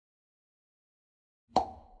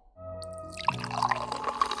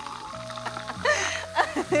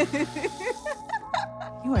You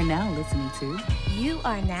are now listening to. You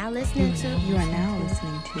are now listening to. You are now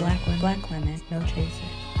listening to Black Women, No Chaser.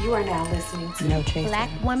 You are now listening to No Chaser. Black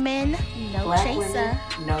Women, No Black Chaser. Women,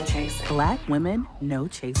 No Chaser. Black Women, No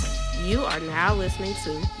Chaser. You are now listening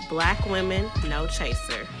to Black Women, No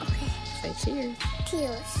Chaser. Okay. Say cheers.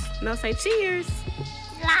 Cheers. No, say cheers.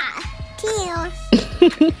 Cheers.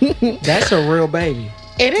 That's a real baby.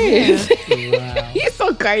 It is. Wow. You're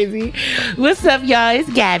so crazy. What's up, y'all?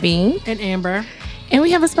 It's Gabby. And Amber. And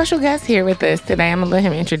we have a special guest here with us today. I'm going to let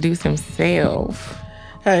him introduce himself.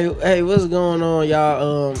 Hey, what's going on,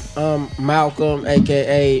 y'all? I'm Malcolm,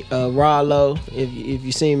 aka Rollo. If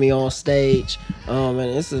you see me on stage, and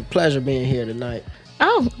it's a pleasure being here tonight.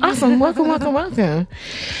 Oh, awesome. Welcome.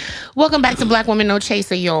 Welcome back to Black Women No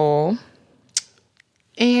Chaser, y'all.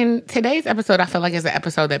 And today's episode, I feel like, is an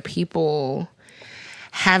episode that people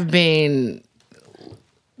have been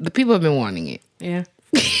wanting it. Yeah.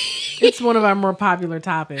 It's one of our more popular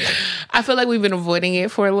topics. I feel like we've been avoiding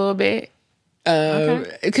it for a little bit.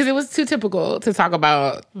 Because it was too typical to talk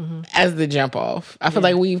about as the jump off. I feel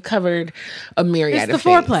like we've covered a myriad It's of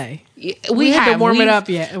the things. foreplay. We had to warm We've- it up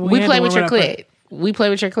yet. We had play to with your warm it up clit. We play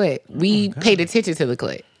with your clit. We paid attention to the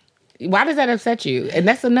clit. Why does that upset you? And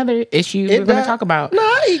that's another issue we're going to talk about. No,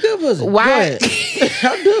 I eat good pussy. Why? Go ahead.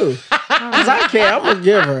 I do. Because I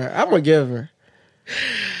can. I'm a giver.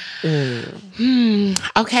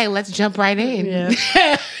 Okay, let's jump right in.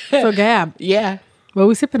 Yeah. So, Gab, Yeah. what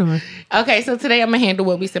we sipping on? Okay, so today I'm going to handle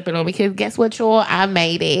what we sipping on because guess what, y'all? I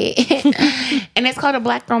made it. And it's called a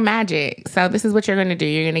Black Girl Magic. So this is what you're going to do.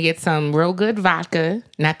 You're going to get some real good vodka,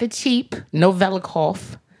 not the cheap, no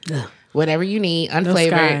Velikov, whatever you need, unflavored.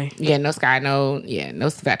 Sky. Yeah, no Sky, no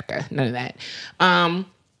Svedka, none of that. And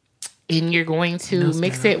you're going to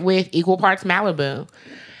mix it with equal parts Malibu.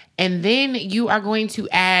 And then you are going to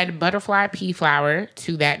add butterfly pea flower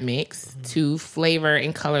to that mix to flavor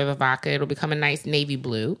and color the vodka. It'll become a nice navy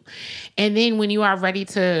blue. And then when you are ready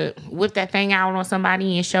to whip that thing out on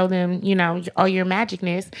somebody and show them, all your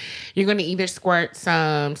magicness, you're going to either squirt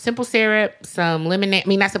some simple syrup, some lemonade.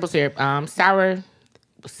 Not simple syrup, sour.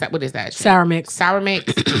 What is that? Sour mix. Sour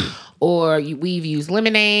mix. Or we've used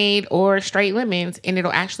lemonade or straight lemons, and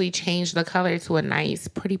it'll actually change the color to a nice,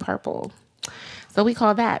 pretty purple. So we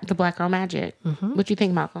call that the Black Girl Magic. What you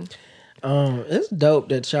think, Malcolm? It's dope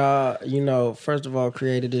that y'all, first of all,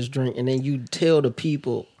 created this drink, and then you tell the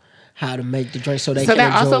people how to make the drink so they So can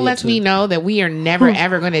that also enjoy it lets too. me know that we are never,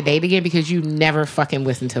 ever going to date again because you never fucking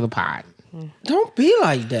listen to the pod. Don't be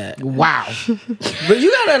like that. Wow. But you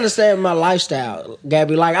gotta understand my lifestyle,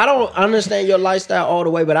 Gabby. Like, I don't understand your lifestyle all the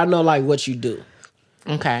way, but I know like what you do.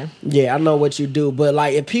 Okay. Yeah, I know what you do. But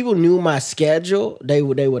like, if people knew my schedule, they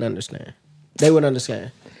would understand. They would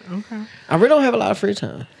understand. Okay. I really don't have a lot of free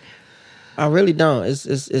time. I really don't.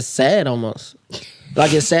 It's sad almost.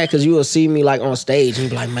 Like, it's sad because you will see me like on stage and you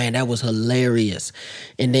be like, man, that was hilarious.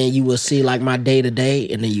 And then you will see like my day to day,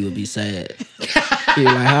 and then you would be sad. You're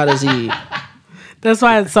like, how does he? That's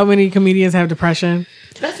why so many comedians have depression.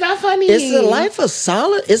 That's not funny. It's a life of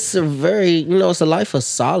it's a very, it's a life of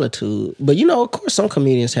solitude. But, of course, some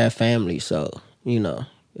comedians have families. So,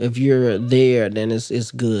 if you're there, then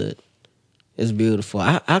it's good. It's beautiful.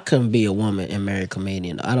 I couldn't be a woman and marry a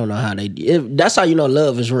comedian. I don't know how they do. That's how you know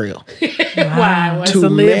love is real. Wow. To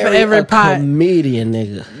live for every a pot. comedian,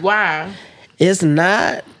 nigga. Wow. It's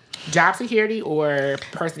not. Job security or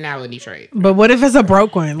personality trait? But what if it's a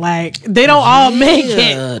broke one? Like, they don't all make it.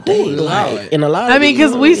 Yeah, they like, and a lot of I mean,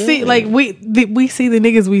 because we see, yeah. like, we see the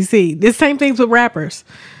niggas we see. The same things with rappers.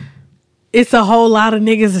 It's a whole lot of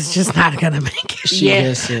niggas that's just not gonna make it. She Yeah.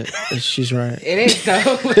 gets it. She's right. It is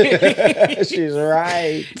though. She's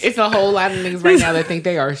right. It's a whole lot of niggas right now that think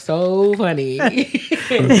they are so funny and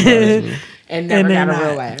never they're got a not.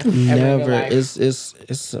 real laugh. Ever in their Never. life.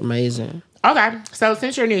 It's amazing. Okay, so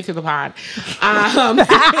since you're new to the pod,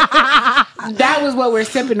 that was what we're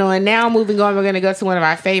sipping on. Now moving on, we're going to go to one of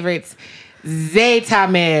our favorites, Zeta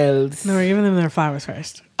Mills. No, we're giving them their flowers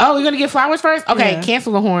first. Oh, we're going to give flowers first? Okay, Yeah.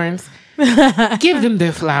 cancel the horns. Give them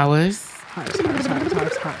their flowers. Hearts. All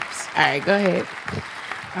right, go ahead.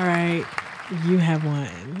 All right, you have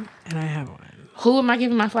one, and I have one. Who am I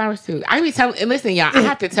giving my flowers to? I be telling, listen, y'all, I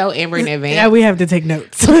have to tell Amber in advance. Yeah, we have to take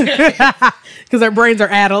notes because our brains are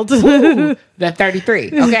addled. The 33.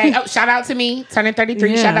 Okay. Oh, shout out to me. Turning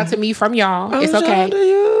 33. Yeah. Shout out to me from y'all. It's Shout okay. out to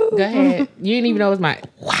you. Go ahead. You didn't even know it was mine.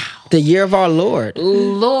 Wow. The year of our Lord.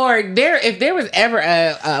 Lord, if there was ever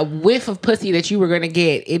a whiff of pussy that you were going to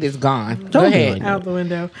get, it is gone. Go Don't be ahead. like Out the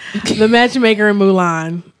window. The Matchmaker in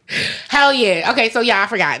Mulan. Hell yeah. Okay, so yeah, I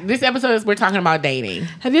forgot. This episode is we're talking about dating.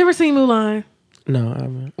 Have you ever seen Mulan? No, I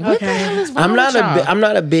haven't. What the hell is wrong I'm not with y'all? I'm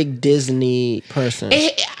not a big Disney person.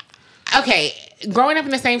 Okay, growing up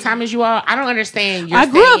in the same time as you all, I don't understand.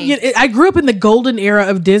 I grew up in the golden era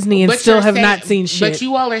of Disney and But still you're have saying- not seen shit. But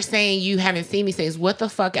you all are saying you haven't seen these things. What the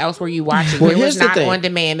fuck else were you watching? Well, there here's was the not thing. on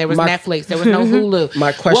demand. There was My- Netflix. There was no Hulu. My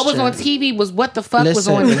What was question- on TV was what the fuck was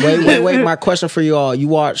Listen, on TV. wait. My question for you all: you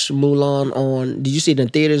watched Mulan on? Did you see it in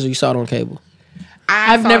theaters or you saw it on cable?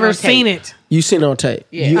 I've saw never on seen tape. it. You seen it on tape?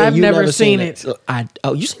 Yeah. I've never seen it.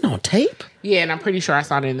 You seen it on tape? Yeah, and I'm pretty sure I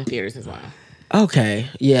saw it in the theaters as well. Okay,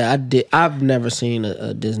 yeah, I did. I've never seen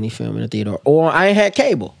a Disney film in a theater, or I ain't had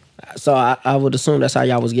cable, so I would assume that's how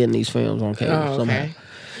y'all was getting these films on cable. Oh, somehow. okay.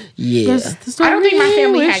 Yeah, I don't think my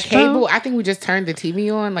family had Wishbone. cable. I think we just turned the TV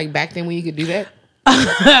on, like back then when you could do that.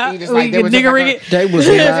 You just, We there could was just nigga like rig a- it. they was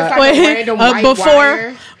just not. like a random white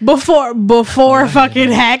wire. Before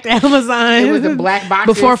fucking hacked Amazon. It was the black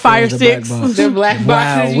boxes. Before Fire It was the black Sticks. box. The black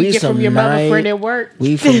boxes we you get some from your mother nine- friend at work.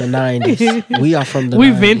 We from the 90s. We are from the We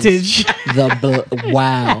 90s. vintage.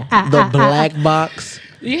 The black box,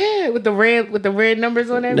 Yeah, with the red numbers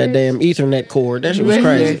on that. that bitch. damn Ethernet cord. That shit was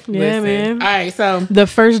crazy. Yeah, man. All right, so The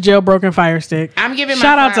first jailbroken Fire Stick. I'm giving my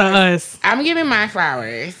Shout out to flowers. us. I'm giving my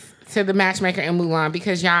flowers to the matchmaker in Mulan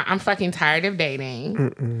because y'all, I'm fucking tired of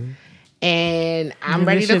dating. And I'm Yeah,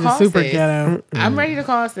 ready this to shit is call super sis. ghetto. I'm ready to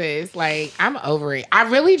call sis. Like, I'm over it. I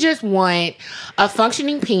really just want a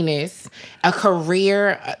functioning penis, a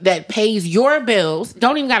career that pays your bills.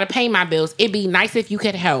 Don't even got to pay my bills. It'd be nice if you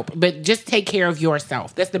could help, but just take care of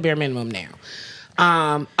yourself. That's the bare minimum now.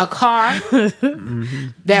 A car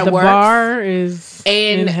that The works. bar is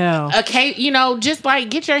And in hell. okay, just like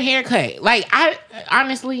get your hair cut. Like, I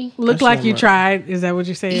honestly, Look like you tried. Is that what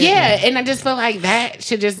you're saying? yeah, and I just feel like that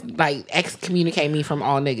should just like excommunicate me from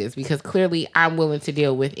all niggas because clearly I'm willing to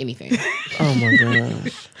deal with anything. Oh my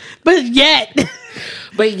gosh. But yet,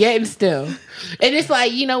 But yet and still. And it's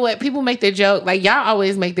like, you know what? People make the joke. Like, y'all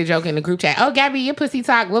always make the joke in the group chat. Oh, Gabby, your pussy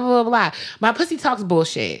talk, blah, blah, blah, blah. My pussy talk's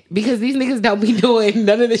bullshit. Because these niggas don't be doing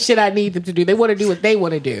none of the shit I need them to do. They want to do what they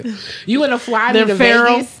want to do. You want to fly me They're to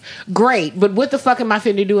feral. Vegas? Great. But what the fuck am I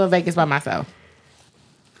finna do in Vegas by myself?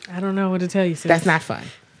 I don't know what to tell you, sis. That's not fun.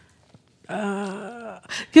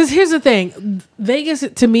 Because here's the thing. Vegas,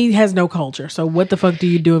 to me, has no culture. So what the fuck do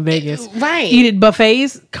you do in Vegas? Right. Eat at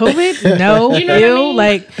buffets? COVID? No. You know what I Ew. mean?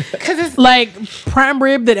 Like, Because it's like prime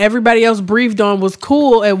rib that everybody else briefed on was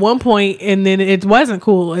cool at one point, and then it wasn't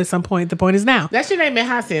cool at some point. The point is now. that shit ain't been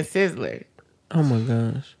hot since Sizzler. Oh my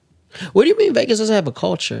gosh. What do you mean Vegas doesn't have a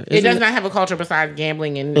culture? It Isn't does not have a culture besides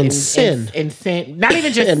gambling and sin. And sin. Not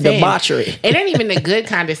even just And sin. debauchery. It ain't even the good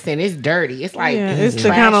kind of sin. It's dirty. It's like Yeah, it's the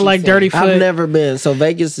trashy kind of like sin. dirty foot. I've never been. So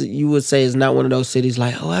Vegas, you would say, is not one of those cities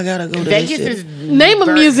like, oh, I gotta go to Vegas this is city. Name a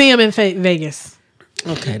dirty. museum in Vegas.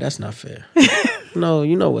 Okay, that's not fair. No,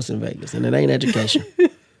 you know what's in Vegas, and it ain't education.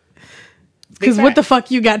 Because what the fuck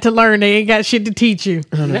you got to learn? They ain't got shit to teach you.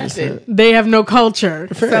 Nothing. They have no culture.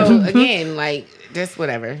 So again, like just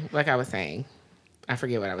whatever. Like I was saying, I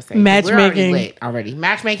forget what I was saying. We're already Matchmaking. lit already.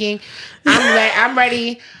 Matchmaking. I'm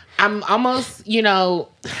ready. I'm almost.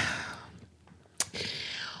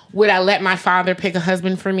 Would I let my father pick a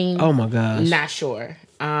husband for me? Oh my gosh. Not sure.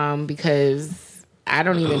 Because I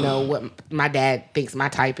don't even know what my dad thinks my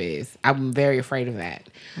type is. I'm very afraid of that.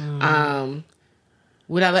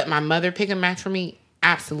 Would I let my mother pick a match for me?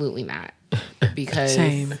 Absolutely not. Because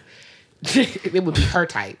Same. it would be her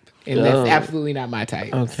type. And that's absolutely not my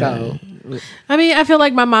type. Okay. So I mean, I feel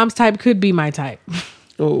like my mom's type could be my type.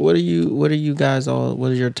 Well, what are you guys all?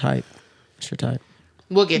 What is your type? What's your type?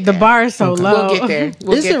 we'll get The there. bar is so low. We'll get there.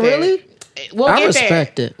 We'll Is get it there. really? We'll I get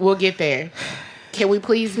respect there. it. We'll get there. Can we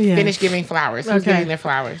please Yeah. finish giving flowers? Who's Okay. giving their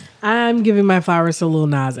flowers? I'm giving my flowers to Lil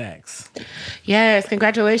Nas X. Yes,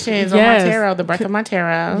 congratulations Yes. on Montero, the birth of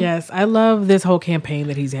Montero. Yes, I love this whole campaign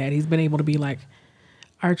that he's had. He's been able to be like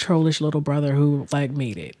our trollish little brother who like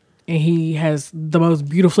made it. And he has the most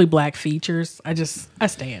beautifully black features. I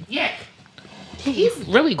stand. Yeah. He's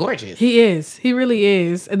really gorgeous. He is. He really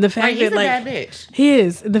is. And the fact Like, he's that a like bad bitch. he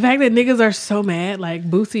is. The fact that niggas are so mad, like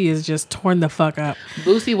Boosie is just torn the fuck up.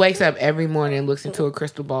 Boosie wakes up every morning and looks into a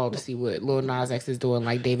crystal ball to see what Lil Nas X is doing,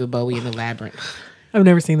 like David Bowie in the Labyrinth. I've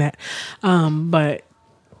never seen that. But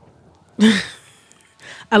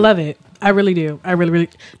I love it. I really do. I really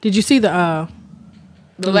did you see the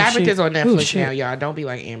The Labyrinth shit. is on Oh, Netflix shit. now, y'all. Don't be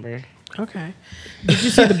like Amber. okay. Did you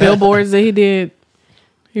see the billboards that he did?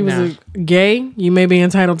 He was No. a gay. You may be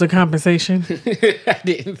entitled to compensation. I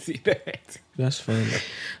didn't see that. That's funny.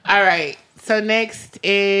 All right. So next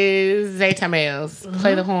is Zayta Males.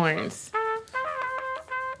 Play the horns.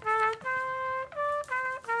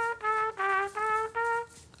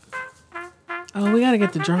 Oh, we gotta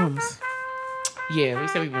get the drums. Yeah, we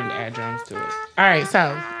said we wanted to add drums to it. All right,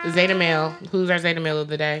 so Zeta Male. Who's our Zeta Male of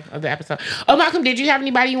the day, of the episode? Oh, Malcolm, did you have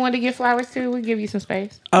anybody you wanted to give flowers to? We'll give you some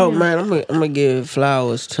space. Oh man, I'm gonna give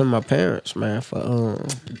flowers to my parents, man, for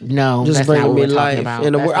No, just that's not bringing what me we're talking life about.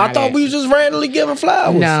 in the That's world. I not thought it. we was just randomly giving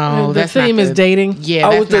flowers. No, The that's not theme is the- dating. Yeah,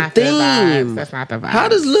 Oh, that's it's the not the vibes. theme. That's not the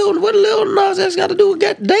vibe. What Lil Nas X got to do with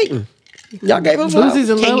dating? Y'all gave him flowers. Boosie's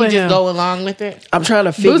in Can love you with just him. go along with it? I'm trying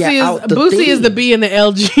to figure out the Boosie is theme. the B in the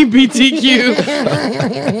LGBTQ.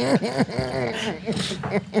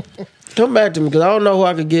 Come back to me because I don't know who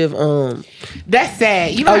I could give. That's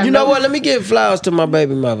sad. You Oh, know, you know what? Let me give flowers to my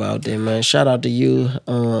baby mother out there, man. Shout out to you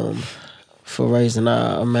for raising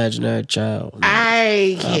our imaginary child.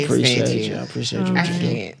 I I can't appreciate stand you. I you. appreciate you. I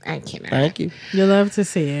Jay. can't. I cannot. Thank you. You love to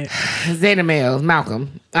see it. Zeta males,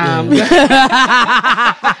 Malcolm.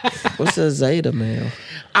 What's a Zeta male?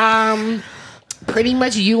 Pretty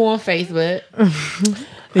much you on Facebook.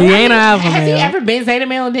 He ain't an alpha Has he male. ever been Zeta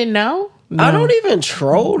male and didn't know? I don't even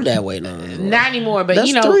troll that way no more. Not anymore, but That's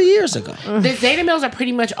you know, 3 years ago. the Zeta males are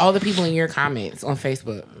pretty much all the people in your comments on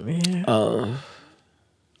Facebook.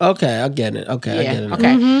 Okay, I get it. Okay, I Yeah. get it.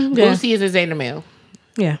 Okay. yeah. Lucy is a Zeta male.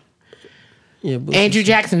 Yeah. Yeah, but Andrew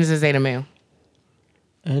Jackson is a Zeta male.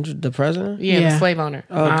 Andrew, the president? Yeah, the Yeah. slave owner.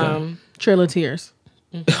 Okay. Trail of Tears.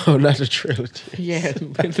 Oh, not the trilogy. Yeah.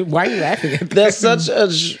 Why are you laughing at that? That's such a.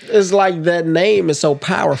 It's like that name is so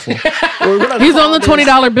powerful. We're gonna He's call on the this-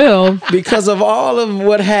 $20 bill. because of all of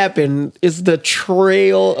what happened. It's the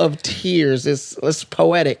Trail of Tears. It's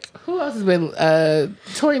poetic. Who else has been?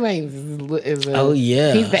 Tory Lanez is a, Oh,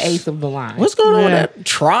 yeah. he's the ace of the line. What's going on Yeah. with that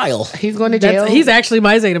trial? He's going to jail. He's actually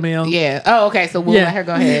my Zeta male. yeah. Oh, okay. So we'll Yeah. let her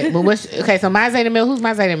go ahead. But okay. So my Zeta male. Who's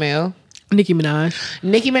my Zeta male? Nicki Minaj.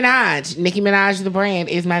 Nicki Minaj. Nicki Minaj, the brand,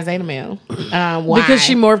 is my Zeta male. Why? Because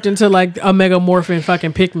she morphed into like a megamorphin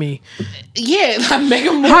fucking pick me. Yeah, like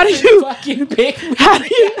Mega Morphin How do you- fucking pick me.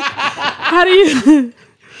 How do you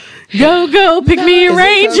go pick me a Her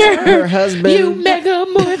ranger? husband. You Mega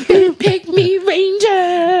Morphin pick me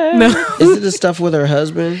ranger. No. Is it the stuff with her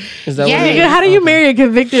husband? Is that Yeah. what it Nigga, is? how do you marry a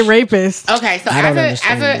convicted rapist? Okay, so I don't as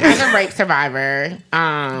understand a rape survivor,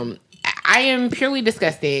 I am purely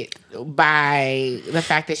disgusted by the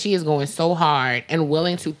fact that she is going so hard and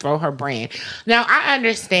willing to throw her brand. Now, I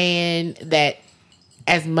understand that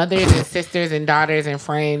as mothers and sisters and daughters and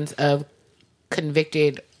friends of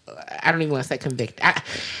convicted, I don't even want to say convicted.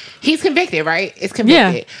 He's convicted, right? It's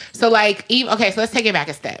convicted. Yeah. So, like, okay, so let's take it back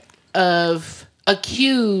a step of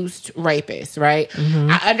accused rapists, right?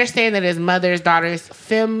 I understand that as mothers, daughters,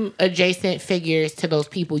 femme adjacent figures to those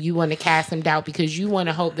people, you want to cast some doubt because you want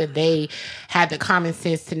to hope that they had the common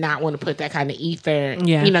sense to not want to put that kind of ether,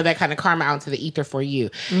 Yeah. that kind of karma out into the ether for you.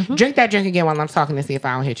 Drink that drink again while I'm talking to see if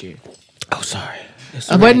I don't hit you. Oh, sorry.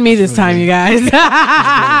 It wasn't me this time, you guys.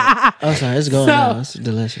 Oh, sorry. It's gone now. It's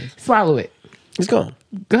delicious. Swallow it. It's gone.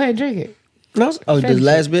 Go ahead and drink it. No, the Finish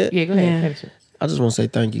last it. bit? Yeah, go ahead. Yeah. Finish it. I just want to say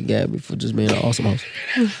thank you, Gabby, for just being an awesome host.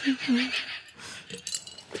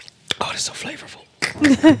 Oh, that's so flavorful.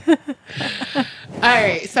 All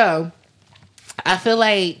right, so I feel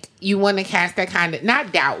like you want to cast that kind of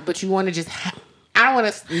not doubt, but you want to just. I don't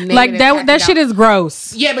want to like that shit is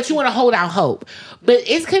gross. Yeah, but you want to hold out hope. But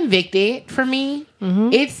it's convicted for me.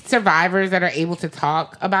 It's survivors that are able to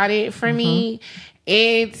talk about it for me.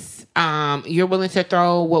 It's you're willing to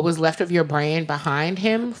throw what was left of your brand behind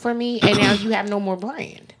him for me, and now you have no more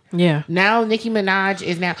brand. Yeah. Now Nicki Minaj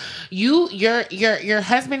is now your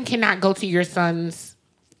husband cannot go to your son's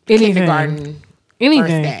kindergarten first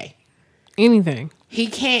Anything. day. Anything. He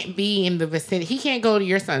can't be in the vicinity. He can't go to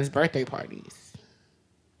your son's birthday parties.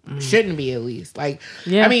 Shouldn't be at least. Like,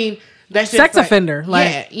 Yeah. I mean, that's just Sex like- offender,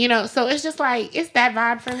 like- yeah, so it's just like it's that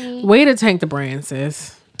vibe for me. Way to tank the brand,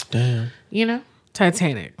 sis. Damn.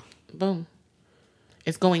 Titanic. Boom.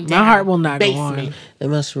 It's going down. My heart will not go Basement. on. They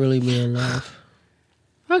must really be in love.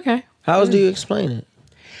 Okay. How else do you explain it?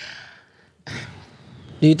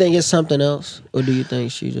 Do you think it's something else? Or do you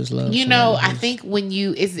think she just loves I think when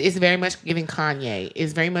it's very much giving Kanye.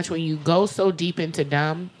 It's very much when you go so deep into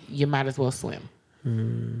dumb, you might as well swim.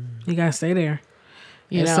 You gotta stay there.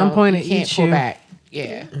 You At know, some point you it can't eats pull you. back.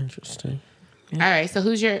 Yeah. Interesting. All right. So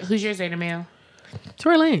who's your Zeta male?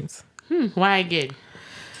 Tory Lanez. Why good?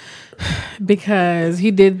 Because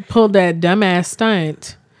he did pull that dumbass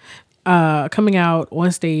stunt coming out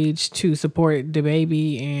on stage to support the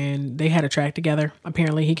baby, and they had a track together.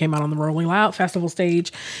 Apparently he came out on the Rolling Loud Festival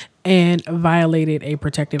stage and violated a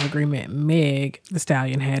protective agreement Meg the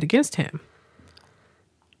Stallion had against him.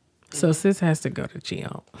 So sis has to go to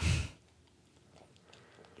jail.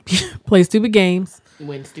 Play stupid games.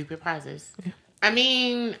 Win stupid prizes. I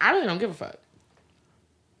mean, I really don't give a fuck.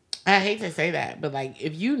 I hate to say that, but like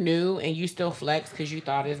if you knew and you still flex because you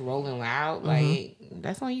thought it's Rolling Loud, like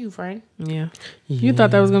that's on you, friend. Yeah. You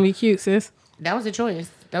thought that was gonna be cute, sis. That was a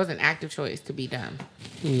choice. That was an active choice to be dumb.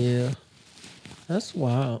 Yeah. That's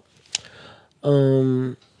wild.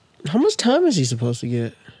 How much time is he supposed to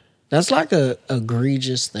get? That's like a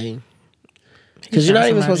egregious thing. Because you're not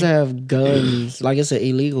even supposed to have guns. Like it's an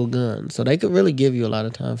illegal gun. So they could really give you a lot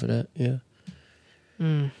of time for that. Yeah.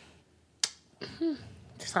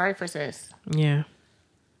 Sorry for sis. Yeah.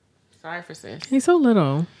 Sorry for sis. He's so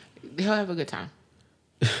little. He'll have a good time.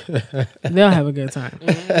 They'll have a good time.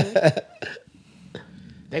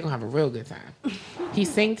 They're gonna have a real good time. He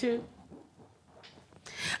sing too?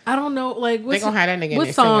 I don't know. Like, They gonna have that nigga in what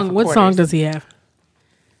there singing song? for What song quarters. does he have?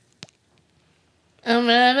 I'm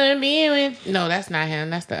rather be with. No, that's not him.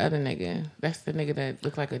 That's the other nigga. That's the nigga that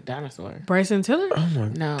looked like a dinosaur. Bryson Tiller?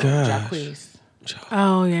 No, gosh. Jacquees.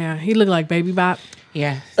 Oh yeah, he looked like Baby Bop.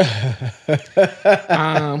 Yeah.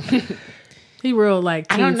 He real like.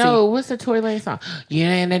 I don't teensy. know. What's the Tory Lanez song? You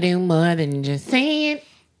ain't to do more than just sing it.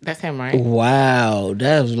 That's him, right? Wow.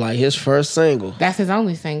 That was like his first single. That's his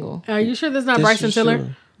only single. Are you sure that's not This Bryson is Tiller? true.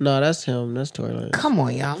 No, that's him. That's Tory Lanez. Come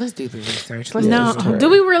on, y'all. Let's do the research. Let's No. do this. Do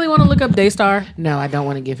we really want to look up Daystar? No, I don't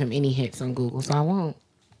want to give him any hits on Google, so I won't.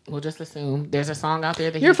 We'll just assume there's a song out there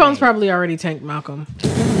that Your he phone's made. probably already tanked, Malcolm.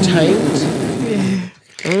 Tanked?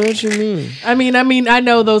 What you mean? I mean, I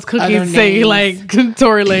know those Other cookies say names. like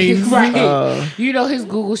Tory Lanez. Right. You know his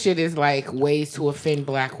Google shit is like ways to offend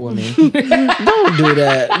black women. Don't do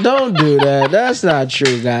that. Don't do that. That's not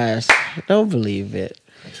true, guys. Don't believe it.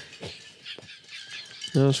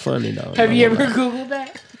 It was funny though. Have you ever Googled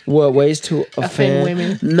that? What ways to offend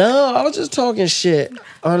women? No, I was just talking shit.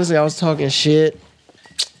 Honestly, I was talking shit.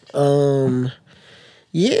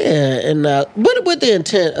 Yeah, and but with the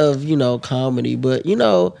intent of comedy. But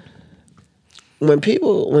when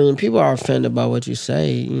people are offended by what you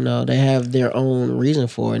say, they have their own reason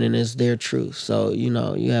for it, and it's their truth. So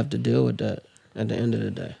you have to deal with that at the end of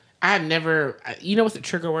the day. I've never, what's the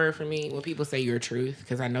trigger word for me when people say your truth?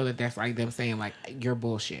 Because I know that that's like them saying like you're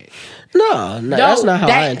bullshit. No, that's not how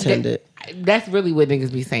I intended. That's really what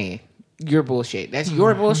niggas be saying. You're bullshit. That's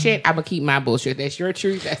your bullshit. I'm gonna keep my bullshit. That's your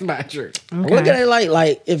truth. That's my truth. Look at it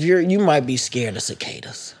like if you might be scared of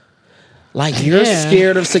cicadas. Like you're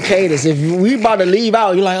scared of cicadas. If we about to leave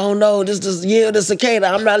out, you're like, oh no, the cicada.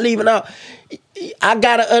 I'm not leaving out. I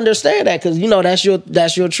gotta understand that because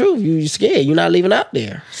that's your truth. You scared. You're not leaving out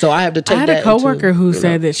there. So I have to take that. I had a coworker who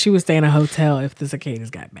said that she would stay in a hotel if the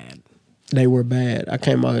cicadas got bad. They were bad. I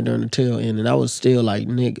came out here during the tail end, and I was still like,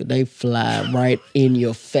 nigga, they fly right in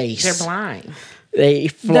your face. They're blind. They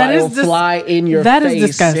fly in your that is face,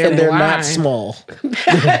 disgusting. and they're Blind. not small.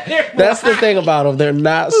 That's the thing about them. They're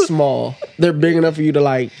not small. They're big enough for you to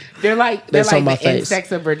like. They're like That's the on my face.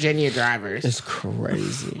 insects of Virginia drivers. It's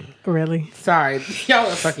crazy. Really? Sorry, y'all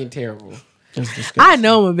are fucking terrible. It's disgusting. I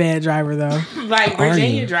know I'm a bad driver though. Like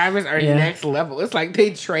Virginia you? drivers are Yeah. next level. It's like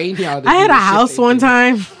they train y'all. To I do had the a shit house they one do.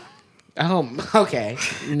 time. Oh, okay.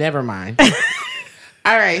 Never mind.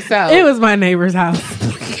 All right, so It was my neighbor's house.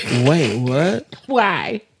 Wait, what?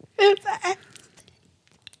 why?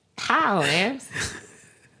 How, Lance?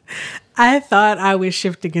 I thought I was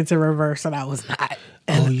shifting into reverse and I was not.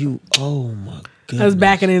 Oh my goodness. I was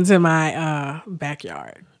backing into my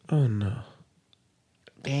backyard. Oh no.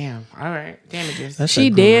 Damn. All right. Damages. That's She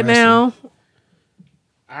dead aggressive. now.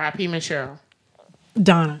 R.I.P. Michelle.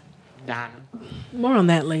 Donna. Donna. More on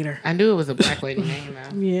that later. I knew it was a black lady name,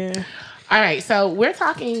 though. Yeah. All right, so we're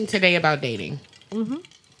talking today about dating. Mm-hmm.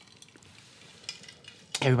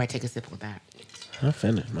 Everybody take a sip with that. I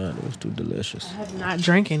finished mine. It was too delicious. I have not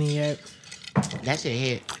drank any yet. That shit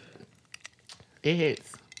hit. It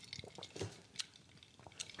hits.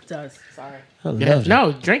 It does. Sorry. I love it.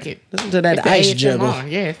 No, drink it. Listen to that It's the ice ASMR. jiggle.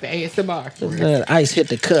 Yeah, it's the ASMR. Listen to that ice hit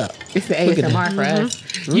the cup. It's the Look at ASMR for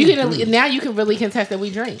us. You can now you can really contest that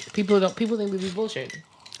we drink. People think we be bullshit.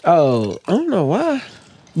 Oh, I don't know why.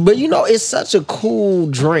 But it's such a cool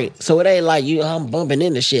drink. So it ain't like I'm bumping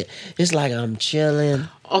into shit. It's like I'm chilling.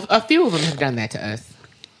 A few of them have done that to us.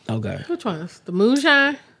 Okay. Which ones? The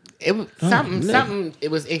moonshine? It was something. It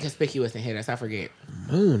was inconspicuous and hit us. I forget.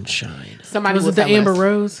 Moonshine. Somebody Was will it the tell Amber us.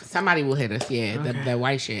 Rose? Somebody will hit us. Yeah, that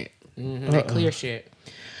white shit, that clear shit.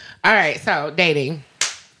 All right, so dating.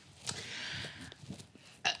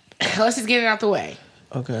 Let's just get it out the way.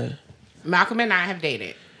 Okay. Malcolm and I have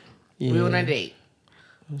dated. Yeah. We went on a date.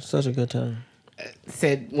 Such a good time.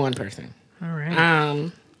 Said one person. All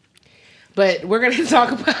right. But we're gonna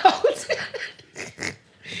talk about.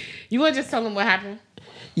 You want to just tell them what happened?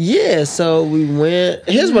 Yeah, so we went.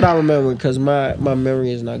 Here's what I remember because my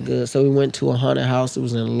memory is not good. So we went to a haunted house. It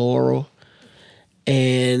was in Laurel.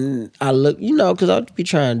 And I looked, because I'd be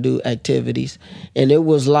trying to do activities. And it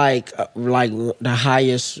was like the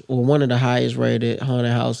highest, or one of the highest rated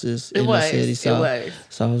haunted houses in the city. So, it was.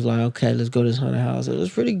 So I was like, okay, let's go to this haunted house. It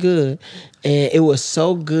was pretty good. And it was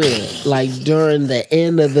so good. Like during the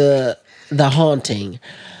end of the haunting,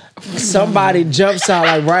 somebody jumps out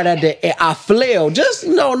like right at the. I flailed, just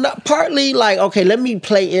not partly like okay, let me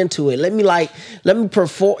play into it. Let me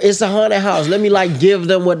perform. It's a haunted house. Let me give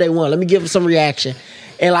them what they want. Let me give them some reaction.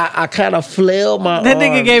 And I kind of flailed my. That arms.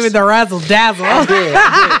 nigga gave it the razzle dazzle. I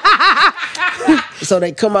did. So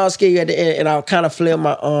they come out scared at the end, and I kind of flailed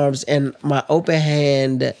my arms, and my open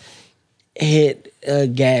hand hit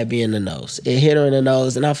Gabby in the nose. It hit her in the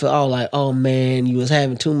nose, and I felt like, oh man, you was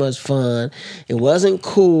having too much fun. It wasn't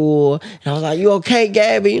cool. And I was like, you okay,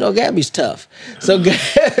 Gabby? Gabby's tough. So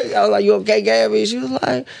I was like, you okay, Gabby? She was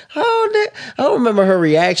like, I don't remember her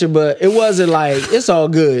reaction, but it wasn't like, it's all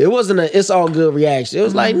good. It wasn't it's all good reaction. It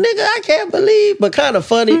was like, nigga, I can't believe, but kind of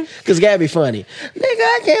funny, because Gabby funny. Nigga,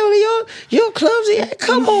 I can't believe you're clumsy.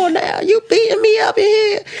 Come on now. You beating me up in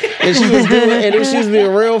here. And she was she was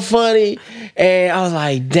being real funny. And I was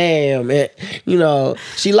like, damn,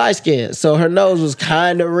 she light skinned. So her nose was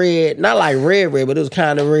kind of red. Not like red, but it was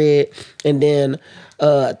kind of red. And then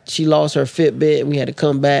she lost her Fitbit. We had to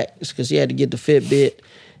come back because she had to get the Fitbit.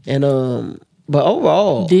 And but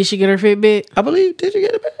overall, did she get her Fitbit? I believe. Did you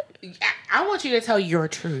get it back? I want you to tell your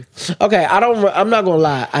truth. Okay, I'm not gonna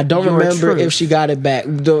lie. I don't remember if she got it back.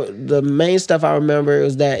 The main stuff I remember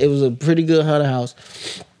was that it was a pretty good haunted house.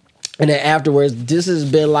 And then afterwards, this has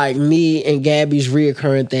been like me and Gabby's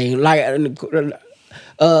reoccurring thing. Like,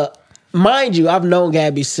 mind you, I've known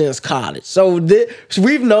Gabby since college. So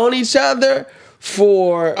we've known each other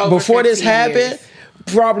for, before this happened,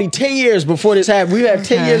 probably 10 years before this happened. We have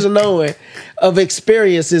 10 years of knowing of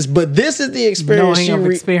experiences, but this is the experience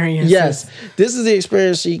experiences. Yes, this is the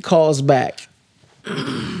experience she calls back.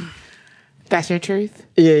 That's your truth?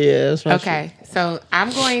 Yeah, that's my okay. So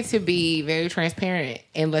I'm going to be very transparent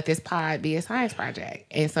and let this pod be a science project.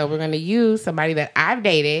 And so we're going to use somebody that I've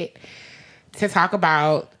dated to talk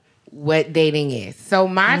about what dating is. So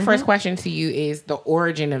my first question to you is the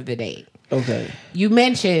origin of the date. Okay. You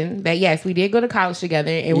mentioned that, yes, we did go to college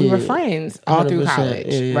together and we were friends all through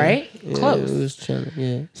college, right? Yeah, Close. It was chilling,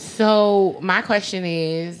 yeah. So my question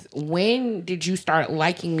is, when did you start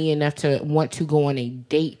liking me enough to want to go on a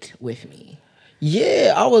date with me?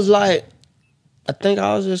 Yeah, I was like, I think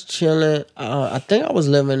I was just chilling. I think I was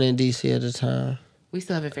living in D.C. at the time. We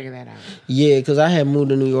still haven't figured that out. Yeah, because I had moved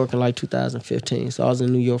to New York in like 2015. So I was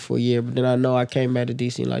in New York for a year. But then I know I came back to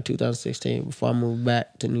D.C. in like 2016 before I moved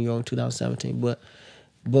back to New York in 2017. But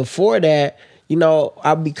before that,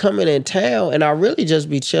 I'd be coming in town and I really just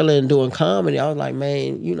be chilling and doing comedy. I was like,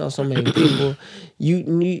 man, so many people.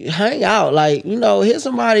 You hang out, like, hit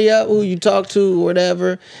somebody up who you talk to or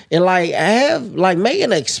whatever, and like have like make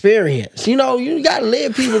an experience. You gotta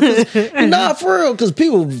live people, not for real, because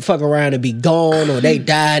people fuck around and be gone or they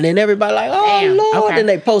die, and then everybody like, oh damn, Lord, okay. and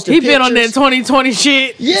they post He been on that 2020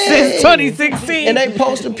 shit since 2016, and they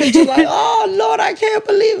post a picture like, oh Lord, I can't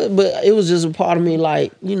believe it, but it was just a part of me,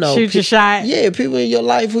 like, shoot your shot. Yeah, people in your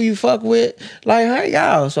life who you fuck with, like, hang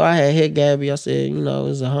out. So I had hit Gabby. I said,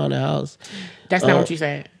 it's a haunted house. That's not what you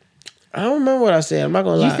said. I don't remember what I said. I'm not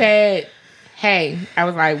gonna lie. You said, hey. I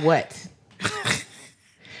was like, what?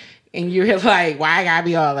 And you were like, why I gotta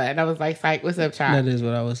be all that? And I was like, psych, what's up, child? That is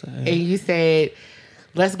what I was saying. And you said,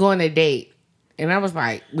 let's go on a date. And I was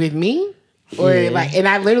like, with me? Or and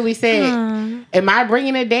I literally said, am I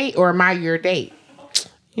bringing a date or am I your date?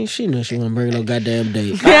 She knew she wasn't bringing no goddamn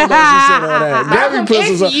date. I know she said all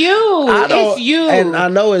that. It's you. And I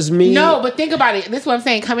know it's me. No, but think about it. This is what I'm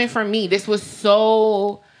saying. Coming from me, this was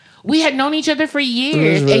so... We had known each other for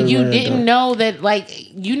years, really and you didn't know that, like,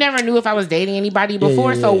 you never knew if I was dating anybody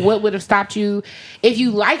before, so what would have stopped you? If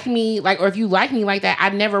you liked me, like, or if you liked me like that,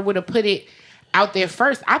 I never would have put it out there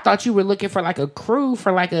first. I thought you were looking for, like, a crew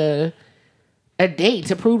for, like, a date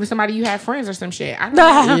to prove to somebody you had friends or some shit. I don't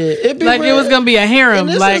know. Like it was gonna be a harem,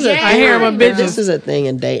 like a harem of bitches. This is a thing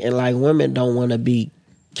in dating. Like, women don't want to be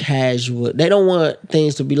casual. They don't want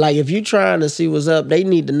things to be like, if you trying to see what's up, they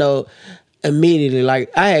need to know immediately. Like,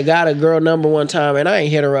 I had got a girl number one time and I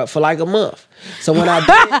ain't hit her up for like a month. So when I did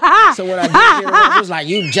hit her up, it was like,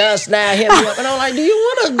 you just now hit me up. And I'm like, do you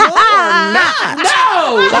want to go or not?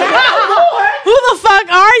 Who the fuck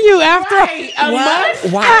are you after? Right, a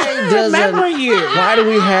month? Why do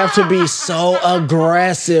we have to be so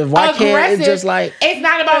aggressive? Why can't it just like... It's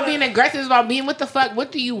not about being aggressive. It's about being what the fuck.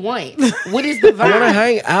 What do you want? What is the vibe? I want to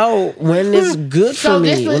hang out when it's good for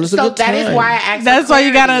me. When it's a good time. That is why I asked. That's why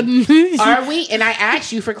you gotta. Are we? And I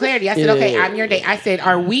asked you for clarity. I said, okay, I'm your date. I said,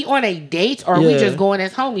 are we on a date or are we just going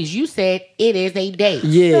as homies? You said it is a date.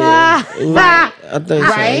 Yeah. Right. I think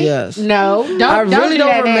Right? so, yes. No, don't. I really do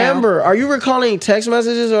that don't remember. Are you recalling text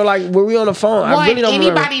messages or like were we on the phone? I really don't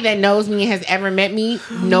remember. Anybody that knows me and has ever met me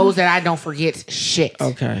knows that I don't forget shit.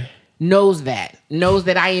 Okay. Knows that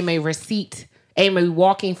I am a receipt. I'm a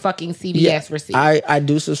walking fucking CVS receipt. I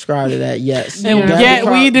do subscribe to that, yes. And yet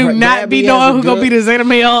we do not be knowing who's gonna be the Zeta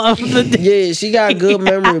male of the day. Yeah, she got good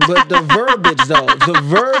memory, but the verbiage though, the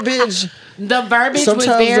verbiage sometimes was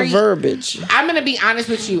very... the verbiage. I'm going to be honest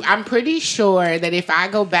with you. I'm pretty sure that if I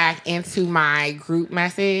go back into my group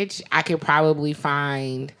message, I could probably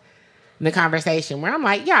find the conversation where I'm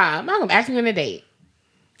like, yeah, Malcolm asked me on a date.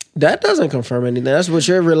 That doesn't confirm anything. That's what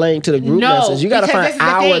you're relaying to the group message. You got to find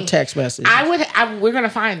our text message. We're going to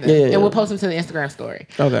find them, and we'll post them to the Instagram story.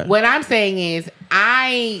 Okay. What I'm saying is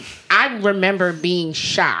I remember being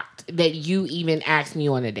shocked that you even asked me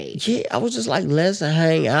on a date. Yeah, I was just like, let's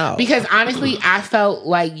hang out. Because honestly, I felt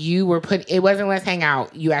like you were it wasn't let's hang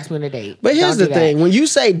out. You asked me on a date. But here's the thing. When you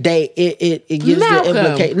say date, it gives the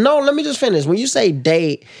implication. No, let me just finish. When you say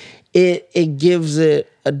date, it gives it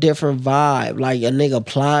a different vibe, like a nigga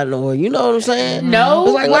plotting, or you know what I'm saying? No,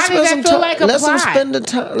 like, why does that feel like a plot? Let's spend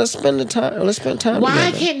time. Let's spend time.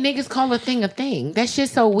 Why together. can't niggas call a thing a thing? That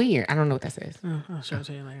shit's so weird. I don't know what that says. I'll show it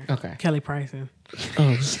to you later. Okay, Kelly Pricing.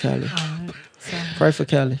 Oh, it's Kelly. Pray for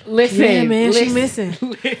Kelly. Listen, yeah, man, she missing.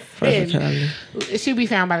 Pray for Kelly. She'll be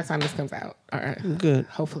found by the time this comes out. All right, good.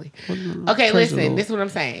 Hopefully. Okay, listen. This is what I'm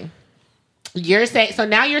saying. You're saying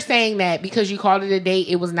now you're saying that because you called it a date,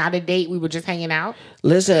 it was not a date. We were just hanging out.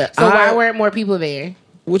 Listen, so why weren't more people there?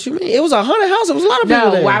 What you mean? It was a haunted house. There was a lot of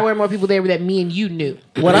people there. Why weren't more people there that me and you knew?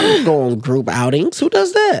 Well, I don't go on group outings. Who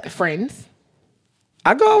does that? Friends.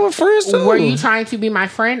 I go out with friends too. Were you trying to be my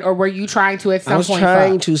friend, or were you trying to at some point? I was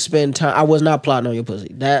trying to spend time. I was not plotting on your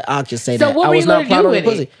pussy. That I can say so that. What I were was you not plotting on your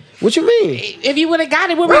pussy. What you mean? If you would have got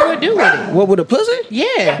it, what were you gonna do with it? What with a pussy?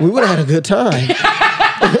 Yeah, we would have had a good time. We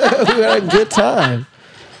would have had a good time.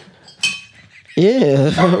 Yeah,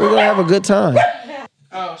 we're gonna have a good time.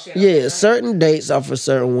 Oh shit. Yeah, certain dates are for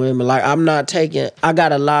certain women. Like I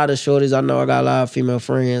got a lot of shorties. I know I got a lot of female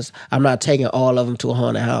friends. I'm not taking all of them to a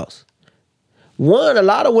haunted house. One, a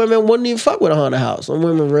lot of women wouldn't even fuck with a haunted house. Some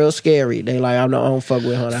women real scary. They like, I don't fuck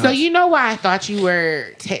with a haunted house. So you know why I thought you were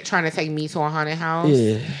trying to take me to a haunted house?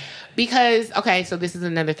 Yeah. Because, okay, so this is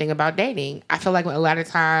another thing about dating. I feel like a lot of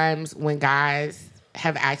times when guys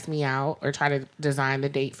have asked me out or try to design the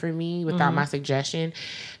date for me without my suggestion,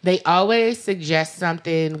 they always suggest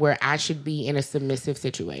something where I should be in a submissive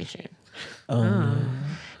situation.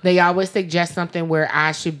 They always suggest something where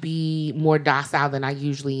I should be more docile than I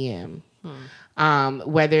usually am.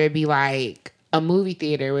 Whether it be like a movie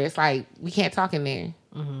theater where it's like, we can't talk in there.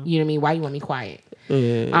 You know what I mean? Why you want me quiet?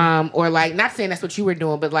 Yeah. Or like, not saying that's what you were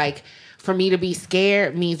doing, but like, for me to be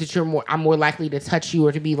scared means that I'm more likely to touch you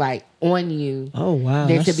or to be like on you. Oh wow!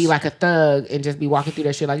 Than to be like a thug and just be walking through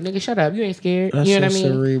that shit like, nigga, shut up, you ain't scared. That's you know what I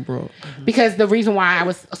mean? Cerebral. Because the reason why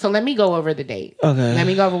so let me go over the date. Okay. Let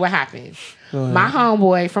me go over what happened. My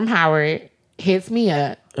homeboy from Howard hits me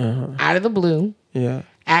up out of the blue. Yeah.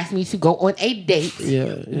 Asked me to go on a date.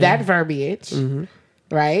 Yeah. That verbiage.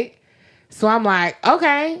 Right. So I'm like,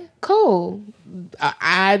 okay, cool.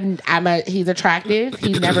 He's attractive.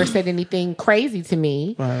 He's never said anything crazy to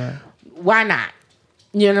me. Right. Why not?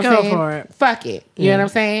 You know what I'm saying? Go for it. Fuck it. You know what I'm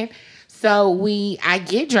saying? So I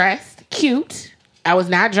get dressed cute. I was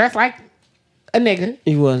not dressed like a nigga.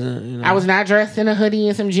 He wasn't. You know. I was not dressed in a hoodie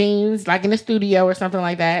and some jeans like in the studio or something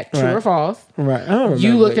like that. True or false? Right. I don't remember.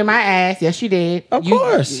 You looked at my ass. Yes, you did. Of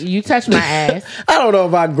course. You touched my ass. I don't know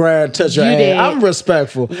if I touch your ass. Did. I'm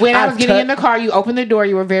respectful. When I was getting in the car, you opened the door.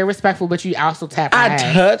 You were very respectful, but you also tapped my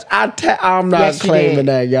ass. I'm not claiming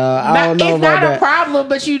that, y'all. I don't know about that. It's not a problem,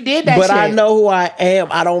 but you did that shit. But I know who I am.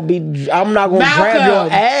 I'm not going to grab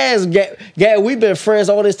your ass. Gab, we've been friends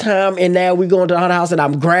all this time, and now we going to the haunted house, and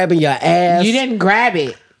I'm grabbing your ass. You didn't grab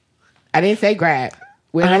it. I didn't say grab.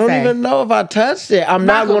 I don't even know if I touched it. I'm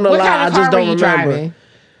not going to lie. I just don't remember. Driving?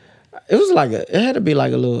 It was it had to be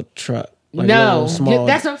like a little truck. Like no, small,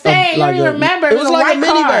 that's what I'm saying. You don't even remember. It was like a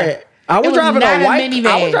minivan. I was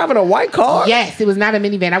driving a white car. Yes, it was not a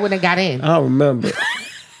minivan. I wouldn't have got in. I don't remember.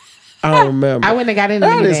 I don't remember. I wouldn't have got in the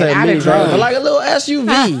I didn't minivan. say I'd have minivan, drove. but like a little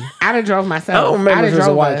SUV. I'd have drove myself. I don't remember I'd if have it was a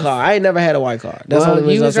drove white us. car. I ain't never had a white car. That's the Well, only you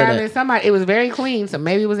reason I was said driving that. somebody. It was very clean, so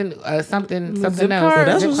maybe it was in something else. car?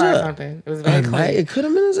 That's Zip what's car or up. something. It was very clean. It could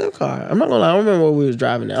have been a zip car. I'm not gonna lie. I don't remember what we was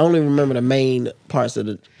driving. I only remember the main parts of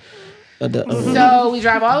the. So we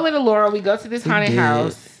drive all the way to Laurel. We go to this haunted did,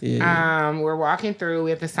 house. yeah. We're walking through.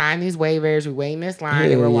 We have to sign these waivers. We wait in this line.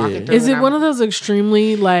 and Hell we're yeah. walking through. Is it and one of those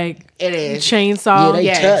extremely like It is. chainsaw? Yeah, they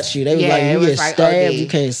yes. touch you. They was Yeah, like, it you was get like stabbed, OD. you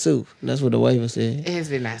can't sue. That's what the waiver said. It's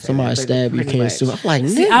been nice. Somebody stab you, can't sue. I'm like,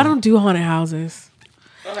 See, nigga. I don't do haunted houses.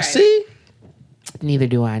 See? Neither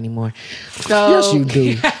do I anymore. So Yes, you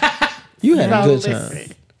do. You had a So good time.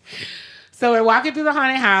 listen. So we're walking through the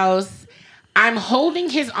haunted house. I'm holding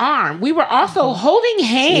his arm. We were also holding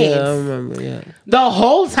hands Yeah, I remember. Yeah, the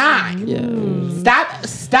whole time. yeah.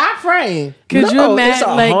 Stop frame. Could you No, it's a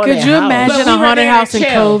imagine? Like, haunted could you house. imagine But we a were haunted there to house in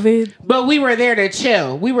chill. COVID? But we were there to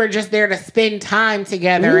chill. We were just there to spend time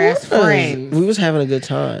together as friends. We was having a good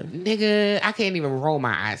time. Nigga, I can't even roll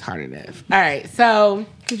my eyes hard enough. All right, so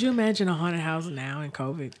Could you imagine a haunted house now in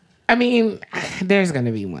COVID? I mean, there's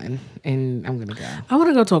gonna be one, and I'm gonna go. I want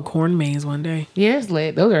to go to a corn maze one day. Yeah, it's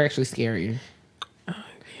lit. Those are actually scarier.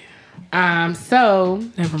 So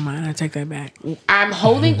Never mind. I take that back. I'm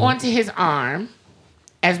holding onto his arm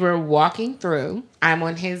as we're walking through. I'm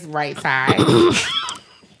on his right side.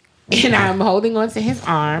 And I'm holding onto his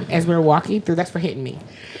arm as we're walking through. That's for hitting me.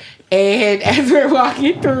 And as we're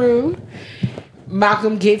walking through,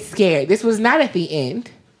 Malcolm gets scared. This was not at the end.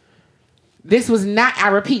 This was not, I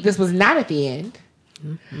repeat, this was not at the end.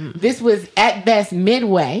 This was at best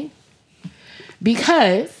midway.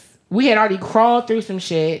 Because we had already crawled through some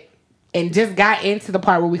shit and just got into the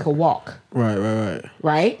part where we could walk. Right.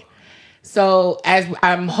 Right? So as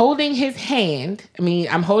I'm holding his hand,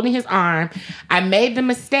 I'm holding his arm, I made the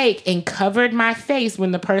mistake and covered my face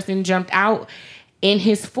when the person jumped out in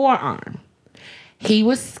his forearm. He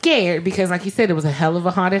was scared because, like you said, it was a hell of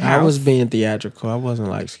a haunted house. I was being theatrical. I wasn't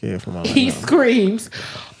like scared for my life. He screams,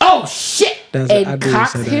 "Oh shit!" I and do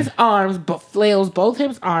cocks say that. his arms, but flails both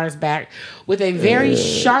his arms back with a very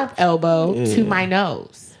sharp elbow to my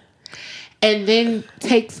nose, and then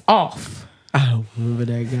takes off. I don't remember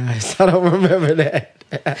that, guys. I don't remember that.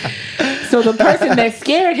 So the person that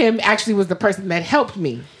scared him actually was the person that helped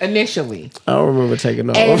me initially. I don't remember taking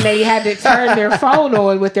off. And they had to turn their phone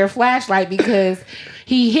on with their flashlight because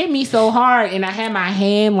he hit me so hard and I had my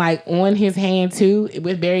hand like on his hand too,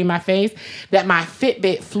 with burying my face, that my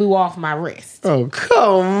Fitbit flew off my wrist. Oh,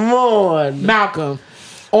 come on. Malcolm,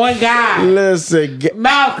 on God. Listen,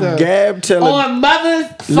 Malcolm, Gab telling on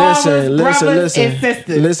mothers, fathers, brothers, and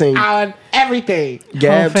sisters. Listen. On everything.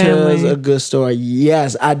 Gab Whole tells family. a good story.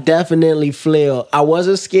 Yes, I definitely flailed. I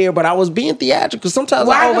wasn't scared, but I was being theatrical. Sometimes I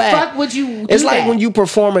Why the overact. fuck would you do It's like that? when you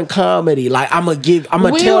perform in comedy. Like I'm gonna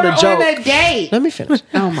we tell were the joke. on a date. Let me finish.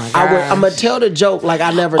 Oh my God. I'm gonna tell the joke like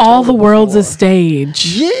I never. All told the it world's a before. stage.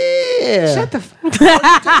 Yeah. Shut the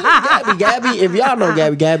fuck Gabby. If y'all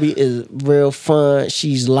know Gabby is real fun.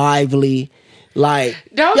 She's lively. Like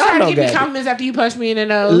Don't y'all try to know give me Gabby. compliments after you punch me in the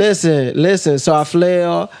nose. Listen. So I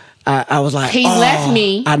flailed. I was like, He left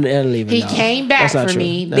me. I didn't leave him. He no. came back That's not for true.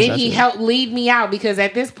 me. That's Then not he true. helped lead me out because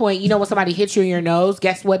at this point, you know when somebody hits you in your nose,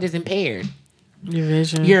 guess what is impaired? Your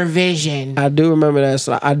vision. Your vision. I do remember that.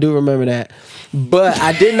 So I do remember that. But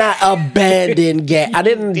I did not abandon Gab. I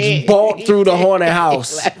didn't walk through the haunted He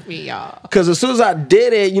house. left me, y'all. Because as soon as I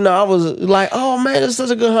did it, I was like, oh man, it's such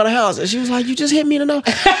a good haunted house. And she was like, you just hit me in the nose.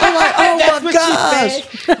 I'm like, oh That's my what gosh. you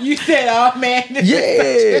said. You said, oh man. this is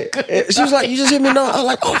Yeah. such a good She was like, you just hit me in the nose. I was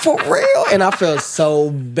like, oh, for real? And I felt so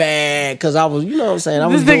bad because I was, you know what I'm saying? I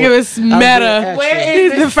was This nigga doing- was I being meta. extra. Where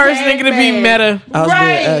He's is the first nigga to be meta. I was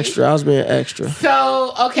Right. being extra. I was being extra.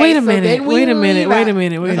 So, okay. Wait a so minute. then we Wait a minute. leave Wait a out-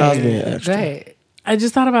 minute. Wait a I was minute. being extra. Go ahead. I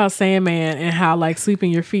just thought about Sandman and how like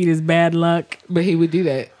sweeping your feet is bad luck. But he would do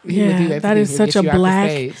that. He would do Yeah, that to that is people, such get a you out the black.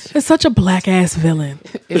 stage. It's such a black ass villain.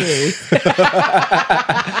 It is. That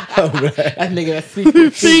nigga that's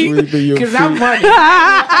sweeping Sweeping your because I'm feet. running.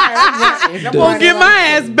 I'm running. Won't get my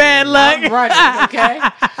ass bad luck. I'm running, okay?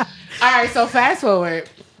 All right, so fast forward.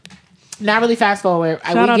 Not really fast forward.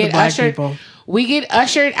 Shout out to black people. We get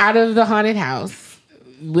ushered out of the haunted house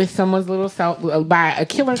with someone's little by a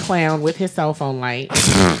killer clown with his cell phone light.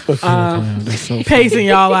 Pacing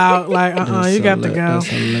y'all out like, you got to go. That's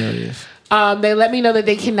hilarious. They let me know that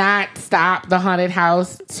they cannot stop the haunted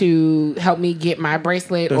house to help me get my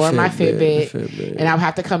bracelet The or my Fitbit, Fitbit, the Fitbit. and I'll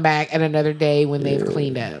have to come back at another day when they've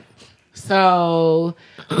cleaned up. So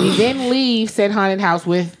we then leave said haunted house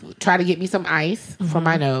try to get me some ice for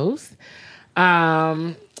my nose.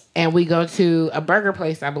 And we go to a burger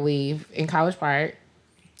place, I believe, in College Park.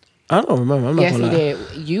 I don't remember. I'm not Yes, gonna we lie.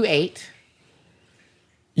 did. You ate.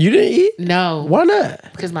 You didn't eat? No. Why not?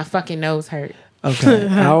 Because my fucking nose hurt. Okay.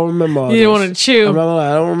 I don't remember all this. You didn't want to chew. I'm not gonna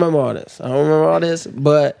lie. I don't remember all this.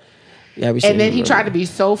 But yeah, And then he tried to be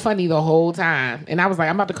so funny the whole time. And I was like,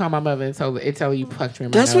 I'm about to call my mother and tell you punched me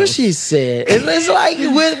in my That's nose. what she said. It's like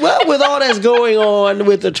with all that's going on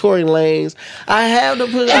with the Tory Lanez, I have to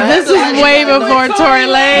put. This is way before Tory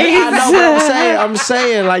Lanez. I know what I'm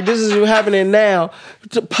saying like this is happening now.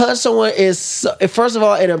 To punch someone is first of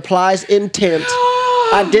all it implies intent.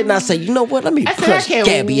 I did not say, you know what? Let me I said, I punch can't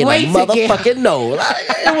Gabby in the wait to get- motherfucking nose.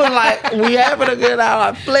 It was like we having a good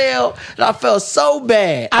hour. I flailed. And I felt so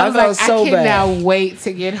bad. I I was felt like, so I bad. cannot wait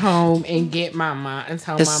to get home and get my mom and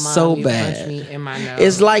tell It's my mom so you bad. punched me in my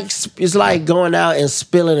nose. It's like going out and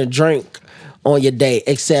spilling a drink on your date,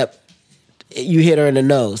 except you hit her in the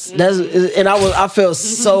nose. And I felt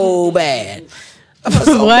so bad. I felt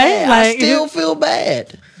so What? bad. I Like- still feel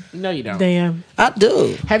bad. No, you don't. Damn. I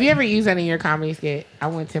do. Have you ever used that in your comedy skit? I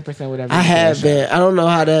want 10% whatever. I you have say. been. I don't know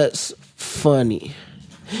how that's funny.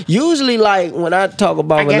 Usually, like when I talk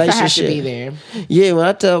about I guess I have to relationships, be there. yeah, when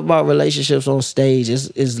I talk about relationships on stage,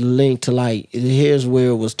 it's linked to like here's where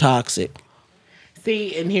it was toxic.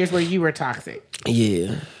 See, and here's where you were toxic.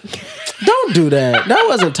 Yeah. Don't do that. That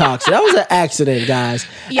wasn't toxic. That was an accident, guys.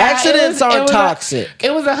 Yeah, Accidents it aren't was toxic.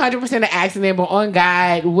 It was 100% an accident, but on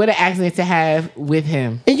God, what an accident to have with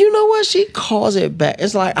him. And you know what? She calls it back.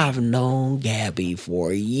 It's like I've known Gabby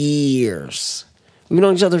for years. We've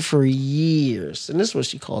known each other for years. And this is what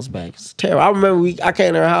she calls back. It's terrible. I remember I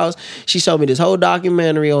came to her house. She showed me this whole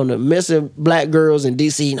documentary on the missing black girls in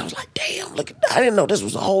D.C. And I was like, damn, look at that. I didn't know this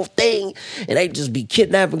was a whole thing. And they just be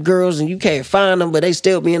kidnapping girls and you can't find them, but they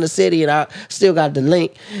still be in the city. And I still got the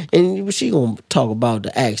link. And she going to talk about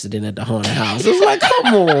the accident at the haunted house. It was like,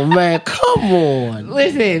 come on, man. Come on.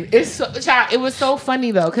 Listen, child, it was so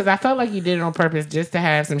funny though, because I felt like you did it on purpose just to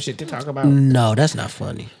have some shit to talk about. No, that's not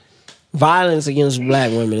funny. Violence against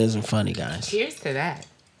black women isn't funny, guys. Cheers to that.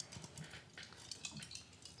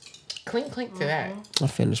 Clink, clink to that. I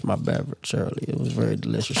finished my beverage early. It was very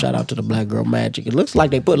delicious. Shout out to the Black Girl Magic. It looks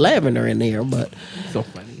like they put lavender in there, but So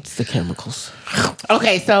funny. it's the chemicals.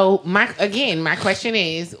 Okay, so my question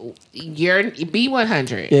is, you're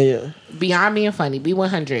B100. Yeah. Beyond being funny,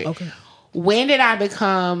 B100. Okay. When did I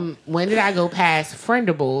go past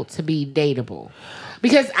friendable to be dateable?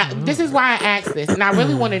 Because this is why I asked this, and I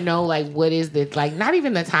really want to know, like, what is the, like, not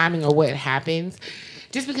even the timing or what happens,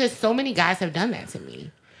 just because so many guys have done that to me.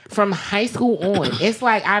 From high school on, it's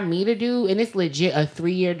like I meet a dude, and it's legit a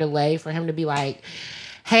 3-year delay for him to be like,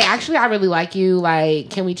 hey, actually, I really like you. Like,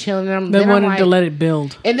 can we chill? And They I'm wanted like, to let it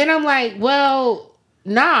build. and then I'm like, well,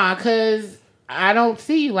 nah, because I don't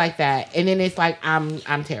see you like that. And then it's like, I'm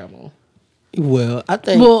terrible. Well, I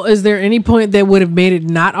think Well, is there any point that would have made it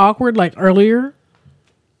not awkward, like earlier?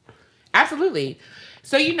 Absolutely.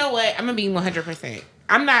 So you know what? I'm gonna be 100%.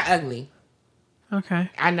 I'm not ugly. Okay.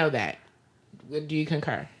 I know that. Do you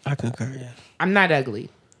concur? I concur. Yeah. I'm not ugly.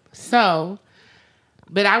 So,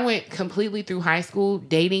 but I went completely through high school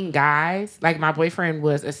dating guys. Like my boyfriend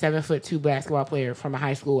was a 7'2" basketball player from a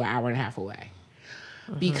high school an hour and a half away.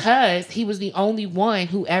 Because he was the only one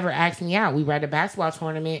who ever asked me out. We were at a basketball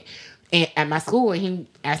tournament at my school, and he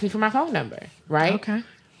asked me for my phone number. Right? Okay.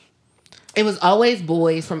 It was always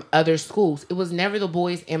boys from other schools. It was never the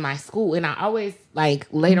boys in my school. And I always, like,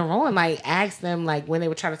 later on, like, asked them, like, when they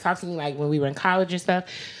would try to talk to me, like, when we were in college and stuff.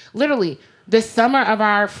 Literally, the summer of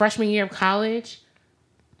our freshman year of college,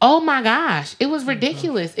 oh, my gosh, it was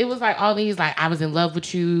ridiculous. It was, like, all these, like, I was in love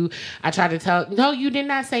with you. I tried to tell, no, you did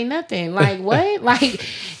not say nothing. Like, what? Like,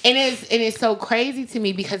 and it's so crazy to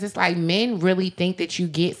me because it's like men really think that you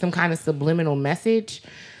get some kind of subliminal message.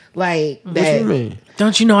 Like, What that. you mean?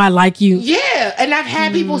 Don't you know I like you? Yeah, and I've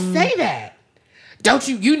had people say that. Don't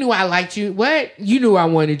you knew I liked you. What? You knew I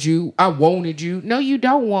wanted you. I wanted you. No, you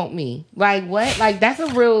don't want me. Like, what? Like, that's a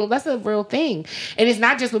real thing. And it's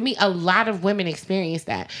not just with me. A lot of women experience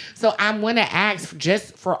that. So I'm going to ask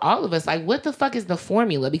just for all of us, like, what the fuck is the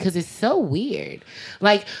formula? Because it's so weird.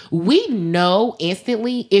 Like, we know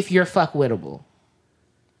instantly if you're fuckwittable.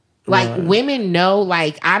 Like, women know,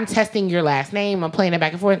 like, I'm testing your last name. I'm playing it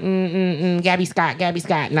back and forth. Gabby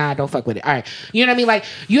Scott. Nah, don't fuck with it. All right. You know what I mean? Like,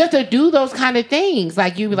 you have to do those kind of things.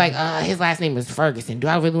 Like, you be like, his last name is Ferguson. Do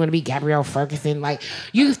I really want to be Gabrielle Ferguson? Like,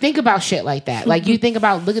 you think about shit like that. Like, you think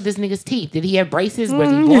about, look at this nigga's teeth. Did he have braces? Was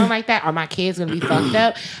he born like that? Are my kids going to be fucked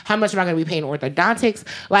up? How much am I going to be paying orthodontics?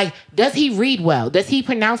 Like, does he read well? Does he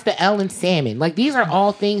pronounce the L in salmon? Like, these are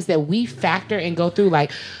all things that we factor and go through,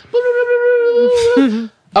 like,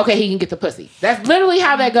 okay, he can get the pussy. That's literally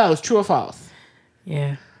how that goes. True or false?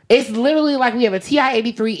 Yeah. It's literally like we have a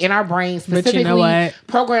TI-83 in our brain, specifically you know what?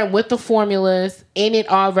 programmed with the formulas in it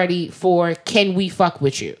already for can we fuck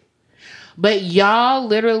with you? But y'all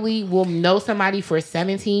literally will know somebody for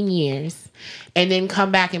 17 years and then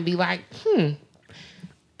come back and be like,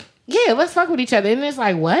 yeah, let's fuck with each other. And it's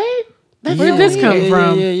like, what? That's Where did this come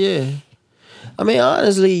from? Yeah. I mean,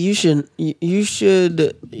 honestly, you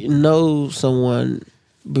should know someone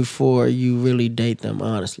before you really date them.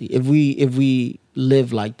 Honestly, if we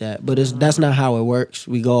live like that, but that's not how it works.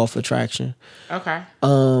 We go off attraction. Okay.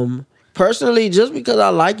 Personally, just because I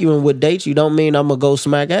like you and would date you, don't mean I'm gonna go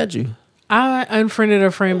smack at you. I unfriended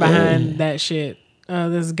a friend behind that shit.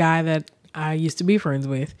 This guy that I used to be friends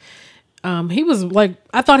with. He was like,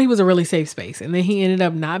 I thought he was a really safe space, and then he ended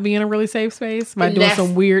up not being a really safe space by doing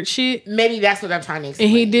some weird shit. Maybe that's what I'm trying to explain.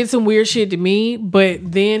 And he did some weird shit to me, but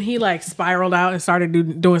then he like spiraled out and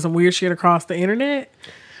started doing some weird shit across the internet.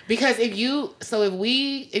 Because if you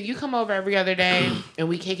come over every other day and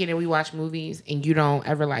we kick it and we watch movies and you don't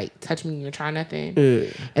ever like touch me or try nothing,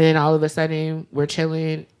 and then all of a sudden we're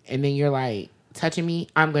chilling and then you're like touching me,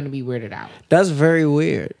 I'm gonna be weirded out. That's very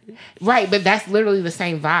weird. Right, but that's literally the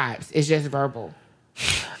same vibes. It's just verbal.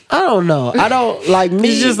 I don't know. I don't like me.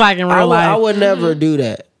 It's just like in real life. I would never do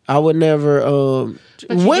that. I would never.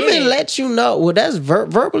 Women let you know. Well, that's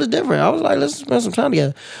verbal is different. I was like, let's spend some time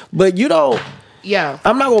together. But you don't. Yeah.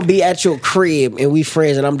 I'm not gonna be at your crib and we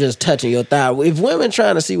friends and I'm just touching your thigh. If women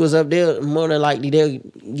trying to see what's up, they'll more than likely they'll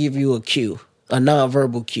give you a cue, a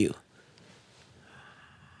nonverbal cue.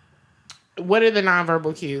 What are the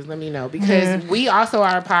nonverbal cues? Let me know. Because we also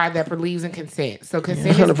are a pod that believes in consent. So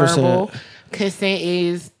consent is 100%. verbal. Consent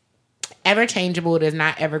is ever changeable. It is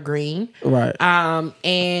not evergreen. Right.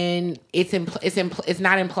 And it's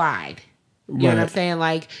not implied. You know what I'm Right. saying?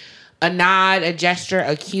 Like a nod, a gesture,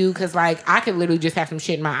 a cue. Because like I could literally just have some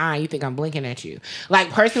shit in my eye. You think I'm blinking at you? Like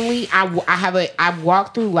personally, I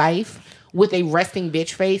walk through life with a resting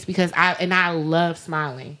bitch face because I love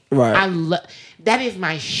smiling. Right. That is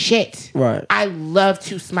my shit. Right. I love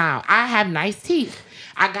to smile. I have nice teeth.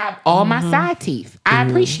 I got all my side teeth. I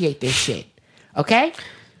appreciate this shit. Okay?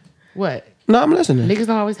 What? No, I'm listening. Niggas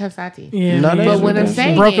don't always have side teeth. Yeah, No, man. they- But what I'm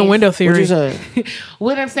saying Broken is, window What theory. you saying?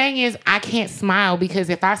 what I'm saying is I can't smile because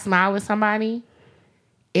if I smile at somebody,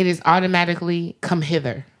 it is automatically come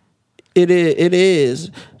hither. It is.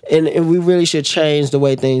 And we really should change the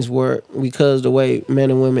way things work because the way men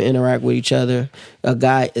and women interact with each other, a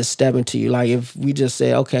guy is stepping to you. Like if we just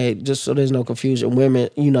say, okay, just so there's no confusion, women,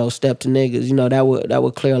 step to niggas, that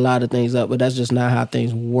would clear a lot of things up, but that's just not how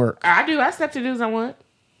things work. I do. I step to dudes I want.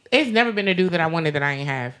 It's never been a dude that I wanted that I ain't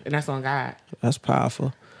have, and that's on God. That's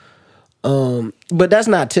powerful. But that's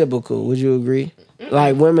not typical, would you agree?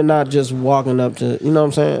 Like women not just walking up to, you know what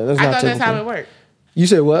I'm saying? That's I not thought typical. that's how it worked. You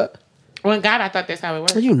said what? On God, I thought that's how it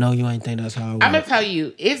worked. You know you ain't think that's how it works. I'm gonna tell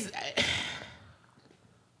you,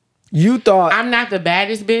 You thought I'm not the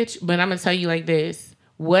baddest bitch, but I'm gonna tell you like this.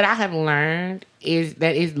 What I have learned is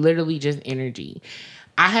that it's literally just energy.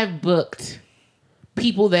 I have booked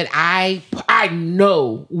people that I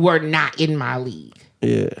know were not in my league.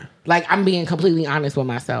 yeah. Like I'm being completely honest with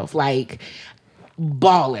myself. Like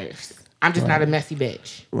ballers. I'm just not a messy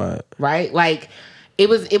bitch. Right. Right? Like it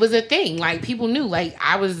was a thing. Like people knew. Like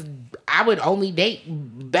I would only date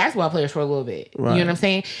basketball players for a little bit. Right. You know what I'm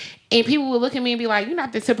saying? And people would look at me and be like, "You're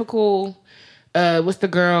not the typical what's the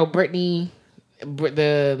girl, Brittany,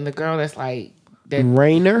 the girl that's like that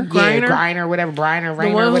Rainer? Griner, whatever, Briner, The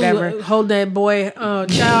Rainer, one whatever." who hold that boy child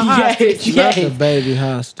hostage. Not the Yes. baby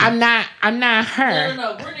hostage. I'm not her.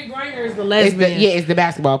 No. Brittany Griner is the It's lesbian. it's the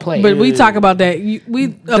basketball player. But we talk about that. It's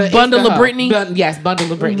Bundle the of hoe. Brittany. Yes,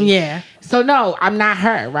 bundle of Brittany. Yeah. So no, I'm not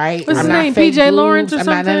her, right? What's I'm his not name? fake PJ Lawrence or boobs.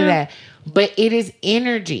 I'm not none of something? that. But it is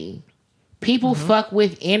energy. People fuck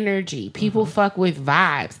with energy. People fuck with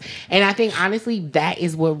vibes. And I think honestly that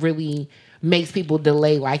is what really makes people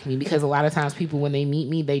delay like me, because a lot of times people when they meet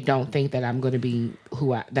me, they don't think that I'm going to be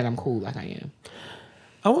that I'm cool like I am.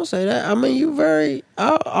 I won't say that. I mean,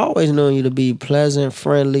 I always known you to be pleasant,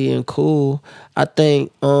 friendly, and cool. I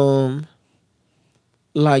think,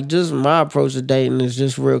 like, just my approach to dating is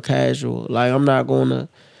just real casual. Like, I'm not going to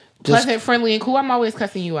just... Pleasant, friendly, and cool. I'm always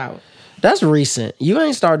cussing you out. That's recent. You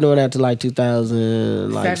ain't start doing that till like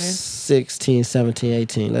 2016, 17,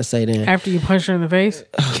 18. Let's say then. After you punch her in the face.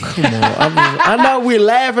 Come on. I know we're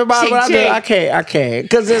laughing about it, but I can't.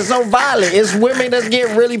 Because it's so violent. It's women that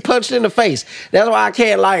get really punched in the face. That's why I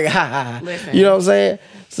can't like, Listen. You know what I'm saying?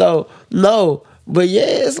 So, no. But yeah,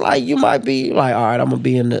 it's like you might be like, all right, I'm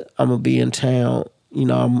gonna be in town. You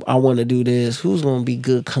know, I want to do this. Who's gonna be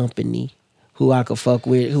good company? Who I could fuck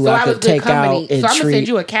with? Who So I was could good take company. out and So I'm gonna treat? send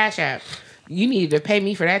you a cash app. You need to pay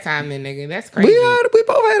me for that time, then, nigga. That's crazy. We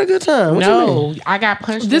both had a good time. What you No, mean? I got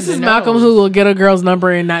punched. This in is the Malcolm nose. who will get a girl's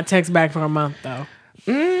number and not text back for a month, though.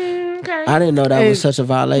 Okay. I didn't know that was It- such a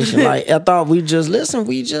violation. Like I thought we just listen.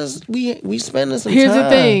 We spending some Here's time. the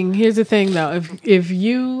thing. Here's the thing, though. If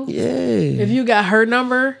you got her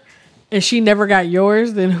number and she never got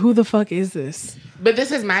yours, then who the fuck is this? But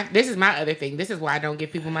this is my other thing. This is why I don't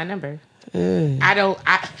give people my number. As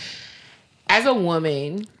a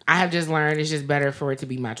woman, I have just learned it's just better for it to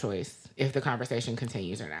be my choice if the conversation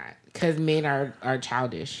continues or not. Because men are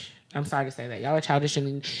childish. I'm sorry to say that. Y'all are childish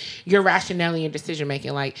in your rationality and decision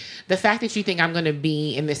making. Like, the fact that you think I'm going to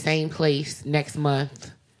be in the same place next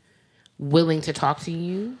month willing to talk to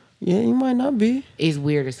you Yeah, you might not be. is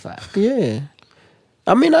weird as fuck. Yeah.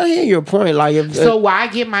 I mean, I hear your point. Like, if So why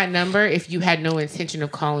get my number if you had no intention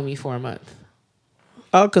of calling me for a month?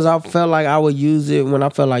 because I felt like I would use it when I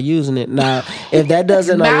felt like using it. Now, if that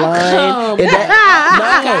doesn't align, Malcolm. if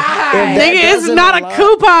that Nigga, it's doesn't not align- a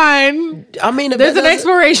coupon. I mean, if There's that an doesn't-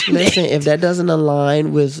 expiration date. Listen, if that doesn't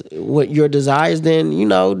align with what your desires, then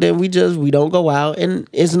then we don't go out, and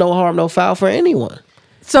it's no harm, no foul for anyone.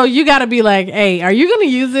 So you got to be like, hey, are you going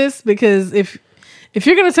to use this? Because if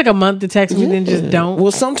you're going to take a month to text me, then just don't.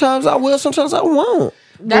 Well, sometimes I will, sometimes I won't.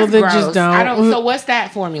 That's then gross. just don't. I don't. So what's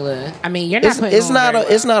that formula? I mean, you're not. It's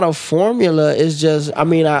not a formula. It's just, I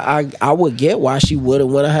mean, I would get why she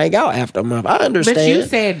wouldn't want to hang out after a month. I understand. But you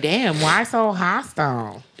said, "Damn, why so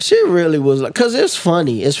hostile?" She really was like, because it's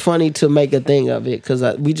funny. It's funny to make a thing of it because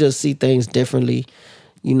we just see things differently,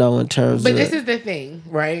 in terms But of. this is the thing,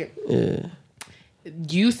 right? Yeah.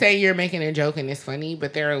 You say you're making a joke and it's funny,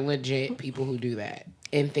 but there are legit people who do that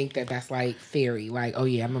and think that that's like theory. Like, oh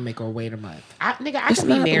yeah, I'm gonna make her wait a month. I could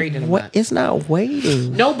be married in a month. It's not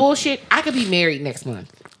waiting. No bullshit. I could be married next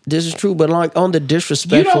month. This is true, but like on the You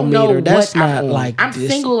disrespectful don't know meter, that's what not I'm on. like I'm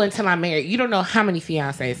this. single until I'm married. You don't know how many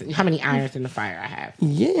fiancés, how many irons in the fire I have.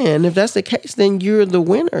 Yeah, and if that's the case, then you're the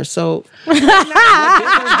winner. So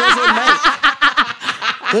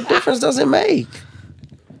what difference does it make?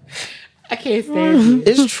 I can't stand you.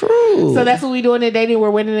 It's true. So that's what we doing in dating. We're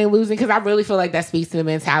winning and losing because I really feel like that speaks to the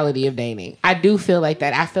mentality of dating. I do feel like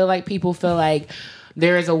that. I feel like people feel like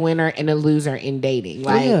there is a winner and a loser in dating.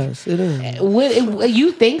 Like, yes, it is.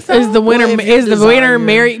 You think so? Is the winner Well, if you is the winner desire-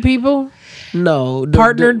 married people, No,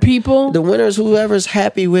 partnered people? The winner is whoever's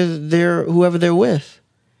happy with whoever they're with.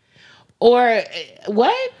 Or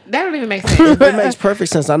what? That don't even make sense. It makes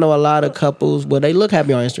perfect sense. I know a lot of couples, but they look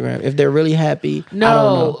happy on Instagram. If they're really happy, I don't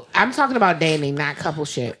know. No, I'm talking about dating, not couple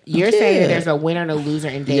shit. You're saying that there's a winner and a loser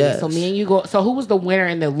in dating. Yes. So me and you go. So who was the winner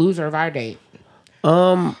and the loser of our date? He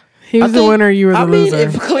was the think- winner. You were the I mean,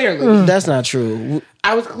 loser. Clearly, That's not true.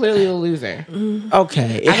 I was clearly the loser.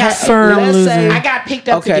 Okay, I got firm let's loser. say- I got picked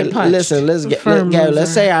up to Okay, get punched. listen. Firm Let's loser.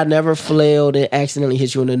 say I never flailed and accidentally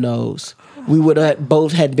hit you in the nose. We would have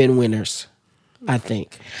both had been winners. I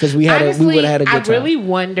think because we Honestly, would have had a good I time. really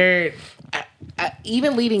wondered,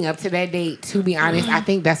 even leading up to that date, to be honest, I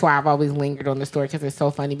think that's why I've always lingered on the story because it's so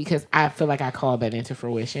funny because I feel like I called that into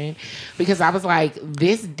fruition because I was like,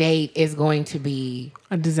 this date is going to be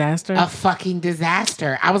A disaster. a fucking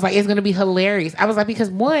disaster. I was like, it's going to be hilarious. I was like, because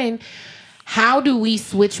one, how do we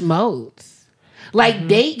switch modes? Like,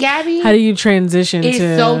 date Gabby. How do you transition It's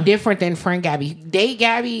to? so different than friend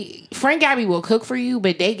Gabby. Friend Gabby will cook for you,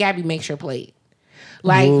 but date Gabby makes your plate.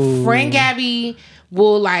 Like, friend Gabby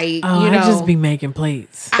will like, Oh, you know. I just be making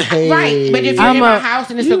plates. Right. But if you're I'm in my a- house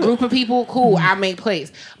and it's a group of people, cool, I make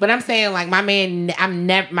plates. But I'm saying like my man,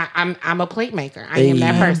 I'm a plate maker. I am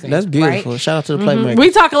that person. That's beautiful. Right? Shout out to the playmaker. We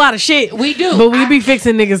talk a lot of shit. We do. but we be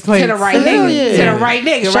fixing niggas' plates. To the right Hell nigga. yeah. To the right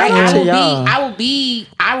nigga, Shout right? out to y'all.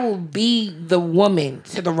 I will be the woman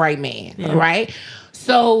to the right man, right?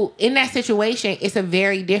 So in that situation, it's a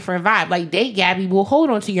very different vibe. Like, date Gabby will hold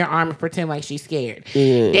onto your arm and pretend like she's scared.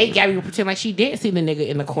 Date Gabby will pretend like she didn't see the nigga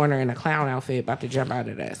in the corner in a clown outfit about to jump out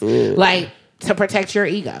of us. Like, to protect your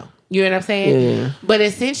ego. You know what I'm saying? But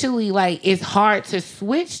essentially, like, it's hard to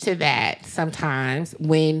switch to that sometimes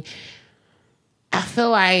when I feel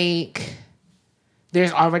like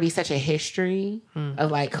there's already such a history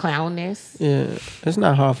of like clownness. Yeah, it's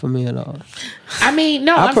not hard for me at all. I mean,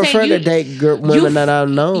 no, I I'm prefer saying to date women that I've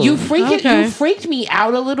known. You Okay. freaked me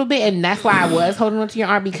out a little bit, and that's why I was holding on to your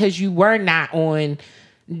arm because you were not on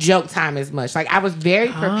joke time as much. Like, I was very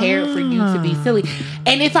prepared for you to be silly.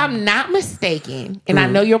 And if I'm not mistaken, and I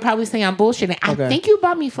know you'll probably say I'm bullshitting, I Okay. think you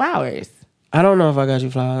bought me flowers. I don't know if I got you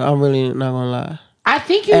flowers. I'm really not gonna lie. I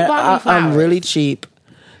think you And bought me flowers. I'm really cheap,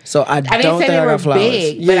 so I I didn't don't say think they I were got flowers.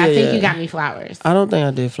 big, but I think you got me flowers. I don't think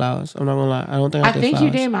I did flowers. I'm not gonna lie. I don't think I I did think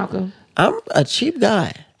flowers. you did, Malcolm. I'm a cheap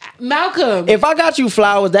guy. Malcolm. If I got you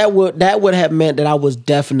flowers, that would have meant that I was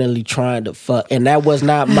definitely trying to fuck, and that was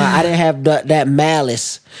not my. I didn't have that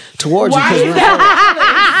malice towards Why you. is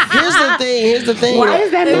that? Here's the thing. Why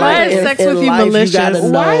is that Why is malicious? sex with you malicious? You gotta know,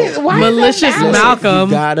 Why is Malicious that malicious? Malcolm.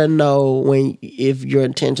 You gotta know if your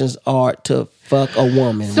intentions are to fuck a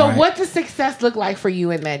woman. So right? what does success look like for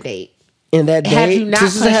you in that date? in that Had date? you not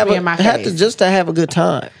just to punched have me a, in my had face? to just to have a good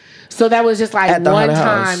time. So that was just like At the one haunted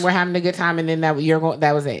time house. we're having a good time, and then that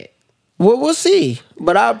was it. Well, we'll see.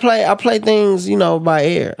 But I play things, by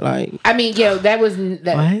ear. Like I mean, that was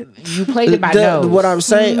that. What? You played it by nose. what I'm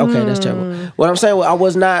saying. Okay, that's terrible. What I'm saying, I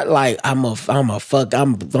was not like I'm a fuck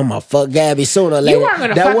Gabby sooner or later. You weren't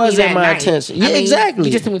gonna that fuck wasn't me that my night. intention. I Yeah, mean, exactly.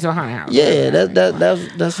 You just took me to a haunted house. Yeah, that's good. So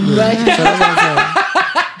that's what I'm saying.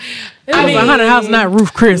 It was a haunted house, not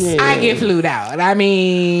Roof Chris. I get flued out. I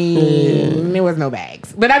mean, there was no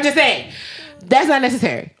bags. But I'm just saying, that's not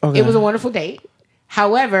necessary. Okay. It was a wonderful date.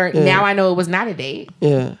 However, now I know it was not a date.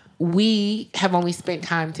 Yeah, We have only spent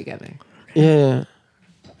time together. yeah.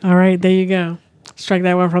 All right, there you go. Strike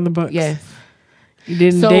that one from the books. Yes. You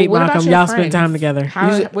didn't So date what about Malcolm. your Y'all friends? spent time together.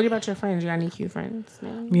 What about your friends? You got any cute friends?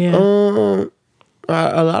 No? Yeah.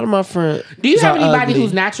 A lot of my friends. Do you have are anybody ugly.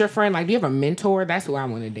 who's not your friend? Like, do you have a mentor? That's who I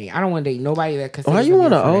want to date. I don't want to date nobody that considers Why you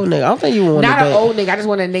want an old nigga? I don't think you want Not to an date. old nigga. I just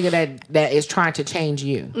want a nigga that is trying to change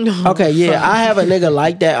you. Okay, yeah, I have a nigga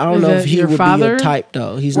like that. I don't Is know that if he your would be father? your type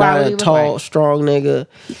though. He's Why not would he a look tall, like? strong nigga.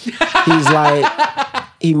 He's like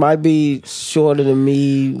he might be shorter than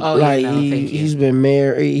me. Oh, yeah, like no, thank you. he's been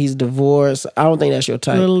married. He's divorced. I don't think that's your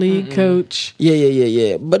type. Little league coach.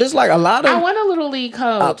 Yeah. But it's like a lot I of want a little league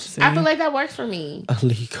coach. I feel like that works for me. a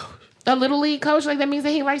league coach. A little league coach, like that means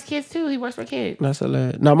that he likes kids too. He works for kids. That's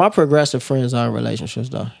hilarious. No, my progressive friends are in relationships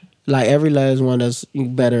though. Like every last one that's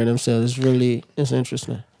better in themselves. It's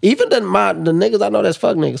interesting. Even the niggas I know that's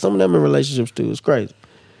fuck niggas. Some of them in relationships too. It's crazy.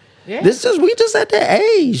 Yeah. We just at that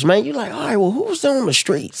age, man. You like, all right, well, who's on the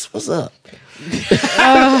streets? What's up?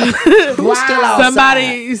 Who's still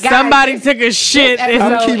outside? Somebody took a shit. This and-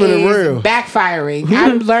 I'm episode keeping it is real. Backfiring.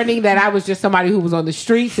 I'm learning that I was just somebody who was on the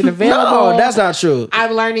streets and available. No, that's not true.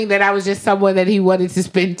 I'm learning that I was just someone that he wanted to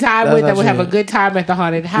spend time That's with, not that would have true. a good time at the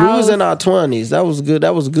haunted We house. was in our 20s. That was good.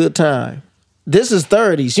 That was a good time. This is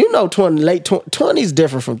 30s. Late 20s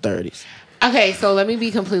different from 30s. Okay, so let me be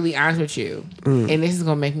completely honest with you, and this is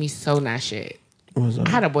gonna make me so not shit. What's up? I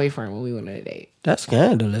had a boyfriend when we went on a date. That's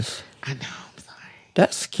scandalous. I know. I'm sorry.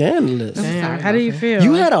 That's scandalous. I'm sorry How do you about feel?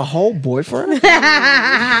 You had a whole boyfriend?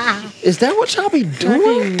 Is that what y'all be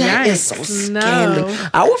doing? That is so scandalous. No.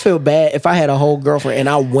 I would feel bad if I had a whole girlfriend and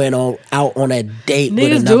I went out on a date with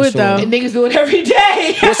Niggas another do it, though. And niggas do it every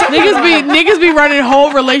day. niggas be running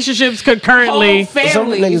whole relationships concurrently. Whole Some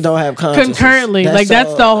families. niggas don't have conscience. Concurrently.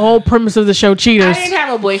 That's the whole premise of the show Cheaters. I didn't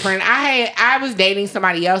have a boyfriend. I was dating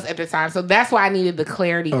somebody else at the time, so that's why I needed the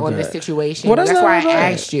clarity on the situation. Well, that's that's not why I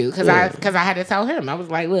bad. asked you because Yeah. I had to tell him. I was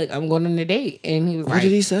like, "Look, I'm going on a date," and he was What like,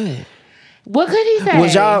 did he say? "What could he say?"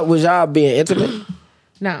 Was y'all being intimate?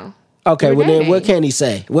 No. Okay, We're well then dating. what can he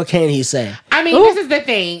say? What can he say? I mean, this is the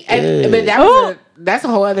thing, but that's a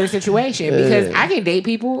whole other situation because I can date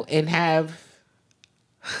people and have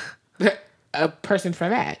a person for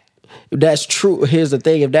that. That's true. Here's the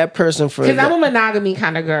thing: if that person for Because I'm a monogamy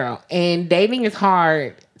kind of girl, and dating is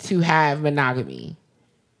hard to have monogamy.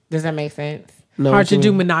 Does that make sense? no, Hard to do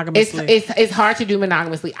It's monogamously. it's hard to do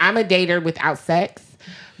monogamously. I'm a dater without sex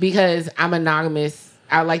because I'm monogamous.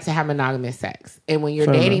 I like to have monogamous sex, and when you're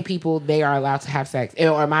Fair dating enough. people, they are allowed to have sex.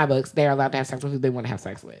 Or in my books, they are allowed to have sex with who they want to have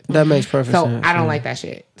sex with. that makes perfect So sense. I don't yeah. like that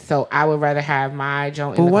shit. So I would rather have my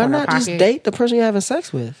joint But in the why corner not pocket. just date the person you're having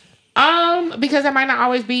sex with? Because that might not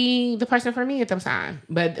always be the person for me at the time.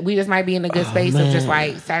 But we just might be in a good space of just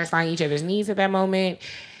like satisfying each other's needs at that moment.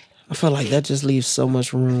 I feel like that just leaves so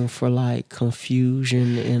much room for like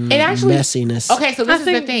confusion and It actually messiness. Okay, so this is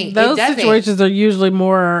the thing. Those It doesn't. situations are usually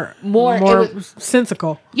more it was-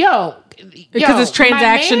 sensical. Because it's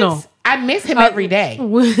transactional. I miss him every day.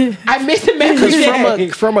 I miss him every day.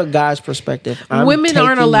 From a guy's perspective, I'm Women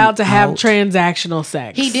aren't taking allowed to have out transactional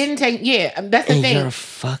sex. He didn't take. Yeah, that's the and thing. you're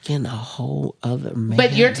fucking a whole other man.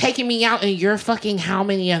 But you're taking me out, and you're fucking how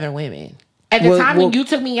many other women? At the Well- time when well- you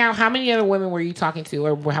took me out, how many other women were you talking to,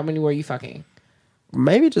 or how many were you fucking?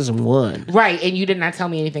 maybe just one. Right, and you did not tell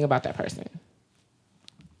me anything about that person.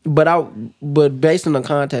 But based on the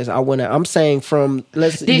context, I went out. I'm saying from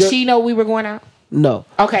Did she know we were going out? No.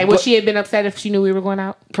 Okay, would But she have been upset if she knew we were going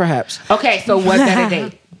out? perhaps. Okay, so was that a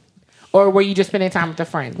date? Or were you just spending time with a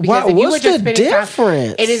friend? Why- if you what's were just the spending time-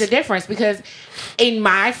 difference? it is a difference because in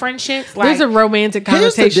my friendships, like There's a romantic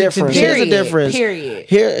Here's the connotation to difference. do. Here's the Period, difference. period.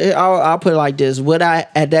 Here, I'll put it like this: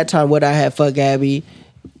 at that time, would I have fucked Gabby?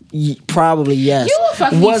 Probably yes. You would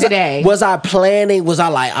fuck me today. Was I planning? Was I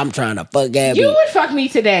like, I'm trying to fuck Gabby? You would fuck me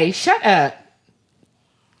today. Shut up.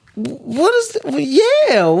 What is?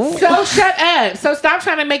 Yeah. So shut up. So stop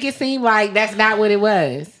trying to make it seem like that's not what it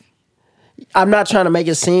was. I'm not trying to make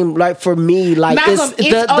it seem like for me, like Malcolm,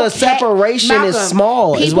 the separation Malcolm, is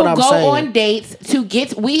small. Is what I'm saying. People go on dates to get.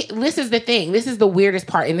 This is the thing. This is the weirdest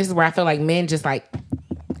part, and this is where I feel like men just like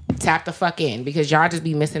tap the fuck in because y'all just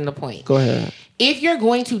be missing the point. Go ahead. If you're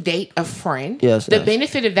going to date a friend, Yes, the yes.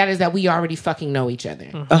 benefit of that is that we already fucking know each other.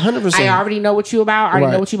 100%. I already know what you about. I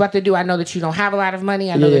already know what you about to do. I know that you don't have a lot of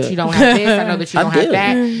money. I know that you don't have this. I know that you don't have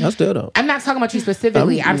that. I still don't. I'm not talking about you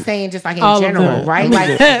specifically. I'm saying just like in All of general, them. right?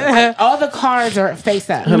 Like all the cards are face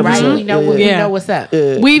up, right? We know we know what's up.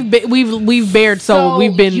 We've bared So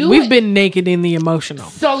we've been naked in the emotional.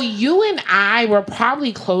 So you and I were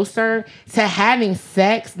probably closer to having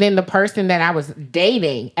sex than the person that I was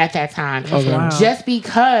dating at that time, just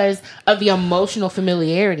because of the emotional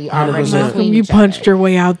familiarity already between You each punched other. your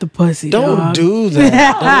way out the pussy. Don't dog. do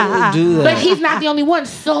that. Don't do that. But he's not the only one.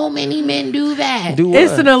 So many men do that. Do what?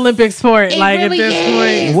 It's an Olympic sport. It like really at this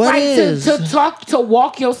is. point, What like is? to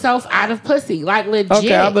walk yourself out of pussy, like legit.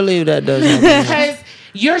 Okay, I believe that does happen. Because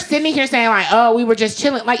you're sitting here saying like, oh, we were just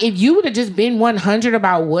chilling. Like if you would have just been 100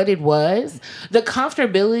 about what it was, the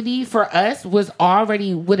comfortability for us would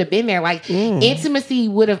have been there. Like intimacy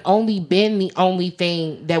would have only been the only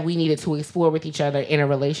thing that we needed to explore with each other in a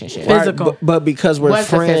relationship. Right, Physical. but because we're Was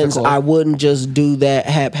the friends, physical. I wouldn't just do that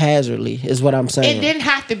haphazardly. Is what I'm saying. It didn't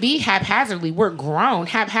have to be haphazardly. We're grown.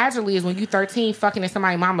 Haphazardly is when you 13 fucking in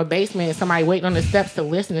somebody's mama basement and somebody waiting on the steps to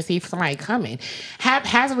listen to see if somebody coming.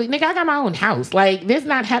 Haphazardly, nigga, I got my own house. Like this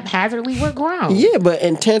not haphazardly. We're grown. Yeah, but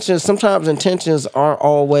sometimes intentions aren't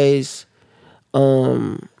always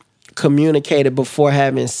communicated before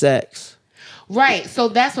having sex. Right. So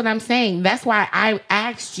that's what I'm saying. That's why I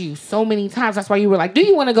asked you so many times. That's why you were like, do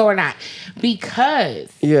you want to go or not? Because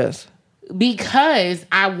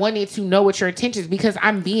I wanted to know what your intentions, because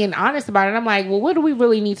I'm being honest about it. I'm like, well, what do we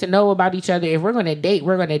really need to know about each other? If we're going to date,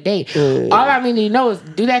 we're going to date. All I really need to know is,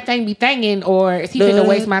 do that thing be thangin', or is he finna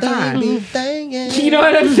waste my time? You know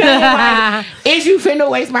what I'm saying? Like, is you finna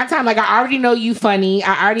waste my time? Like, I already know you funny.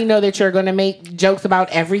 I already know that you're gonna make jokes about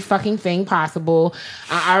every fucking thing possible.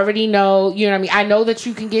 I already know, you know what I mean? I know that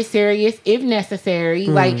you can get serious if necessary.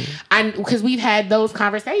 Like, because we've had those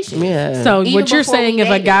conversations. Yeah. So Even what you're before we saying, if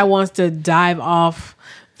a dated. guy wants to dive off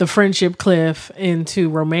the friendship cliff into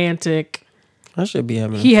romantic, I should be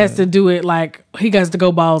having. he has to do it like he has to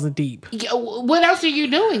go balls deep. Yeah, what else are you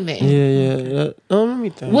doing then? Yeah. Oh, let me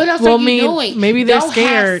think. What else Well, are you I mean, doing? maybe they're Don't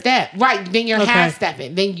scared. half-step. Right, then you're Okay.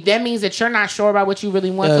 half-stepping. Then that means that you're not sure about what you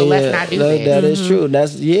really want, so let's not do this. That is true.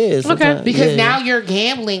 That's sometimes- Because yeah. now you're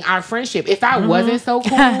gambling our friendship. If I wasn't so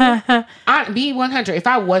cool, I'd be 100. If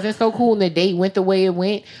I wasn't so cool and the date went the way it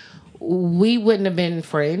went, we wouldn't have been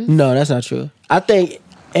friends. No, that's not true. I think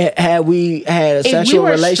had we had a If we sexual were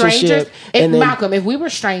relationship, strangers, and then Malcolm, if we were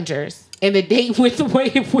strangers and the date went the way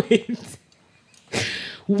it went,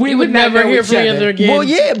 we would Never know hear each from each other other. again. well,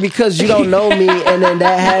 yeah, because you don't know me, and then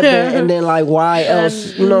that happened, and then like, why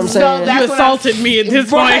else? You know what I'm So saying? that's You what assaulted me at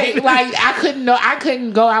this right, point. Like I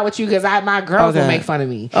couldn't go out with you because my girls would Okay. make fun of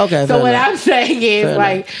me. Okay, So fair what enough. I'm saying is Fair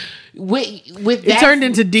like with It that turned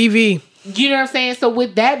into DV. you know what I'm saying? So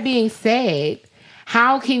with that being said,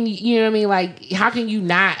 how can you know what I mean? Like, how can you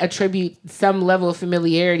not attribute some level of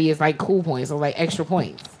familiarity as like cool points or like extra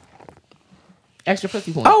points? Extra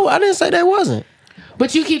pussy points. Oh, I didn't say that wasn't.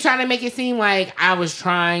 But you keep trying to make it seem like I was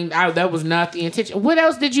trying, that was not the intention. What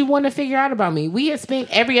else did you want to figure out about me? We had spent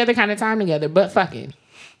every other kind of time together, but fucking.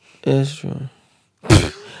 It's true.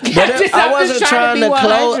 I'm But just I wasn't trying be to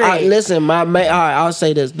close. 100. Listen, all right, I'll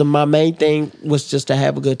say this: my main thing was just to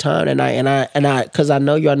have a good time, and I, because I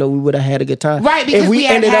know you, I know we would have had a good time, Right, because If we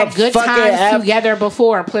had had good fucking times together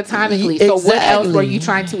before, platonically. So what else were you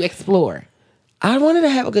trying to explore? I wanted to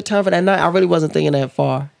have a good time for that night. I really wasn't thinking that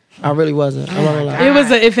far. I really wasn't. I'm not gonna lie. It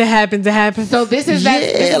was if it happens, it happens. So this is that.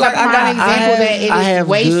 This Yeah, is like, a I prime got- I example have- that I it have is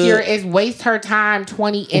waste good- is waste her time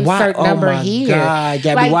 20 Why- insert oh number my here. God,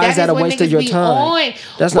 Gabby, why is that a what waste of niggas your be time? on.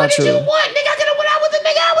 That's what not did you true. want, nigga? I could have went out with the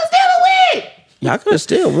nigga I was dealing with. Y'all could have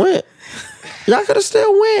still went. Y'all could have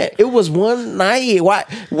still went. It was one night. Why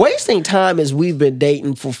wasting time is we've been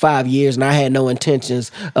dating for 5 years and I had no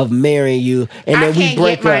intentions of marrying you, and I then we can't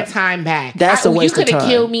break get my up. time back. That's a waste You of could have time.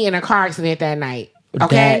 killed me in a car accident that night.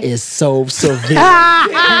 Okay. That is so severe. Did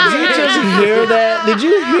you just hear that? Did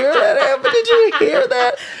you hear that, Amber? Did you hear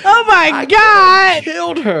that? Oh my God!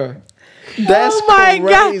 Killed her. That's Oh my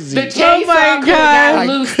God. crazy. The chainsaw my could have God. got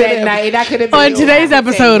loose that night. I could have been On today's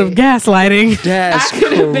episode of decapitated. Gaslighting. That's I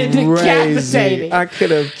could have been crazy. decapitated. I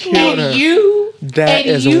could have killed her. And you That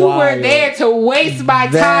is were wild. there to waste my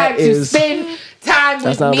That time to is- spend time That's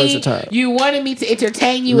with not a me. waste of time. You wanted me to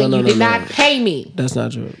entertain you, No, and no, you no, did no. not pay me. That's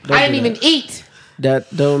not true. Don't I do didn't even that. eat.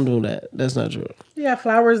 Don't do that. That's not true. Yeah,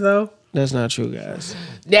 flowers though. That's not true, guys.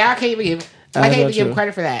 Yeah, I can't even give. I That's can't even not give him true.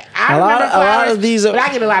 credit for that. I A lot- remember a lot flowers, of these but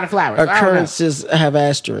I get a lot of flowers. I don't know. Occurrences have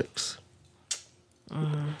asterisks.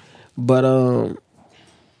 But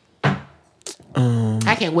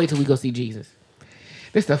I can't wait till we go see Jesus.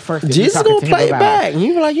 This is the first thing Jesus we talking gonna to him play it about. back, and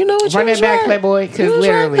you be like, you know what, Run you that was back, right. Playboy, 'cause You was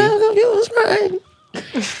literally- right, you was right.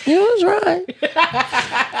 You was right.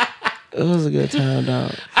 It was a good time,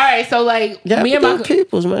 dog. All right, so like Yeah, me and my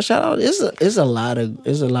peoples, man. Shout out. It's a lot of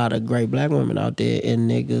great black women out there,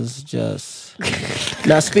 and niggas just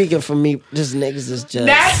not speaking for me. Just niggas is just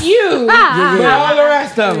not you, but all the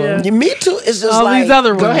rest of them. Yeah, me too. It's just All like these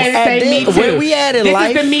other Go ones. ahead and say me too. Where we at in This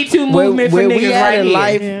life? is the Me Too movement where for we niggas at right in here.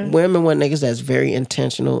 life? Women want niggas that's very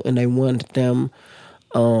intentional, and they want them.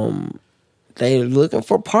 They looking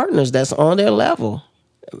for partners that's on their level.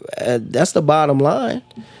 That's the bottom line.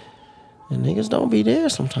 And niggas don't be there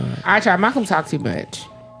sometimes. I try. Malcolm talk too much.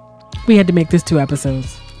 We had to make this 2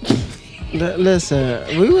 episodes.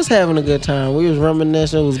 Listen, we was having a good time. We was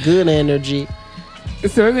reminiscing. It was good energy.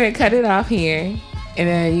 So we're gonna cut it off here, and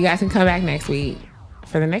then you guys can come back next week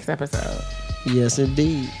for the next episode. Yes,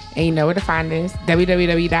 indeed. And you know where to find us: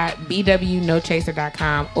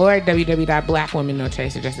 www.bwnochaser.com or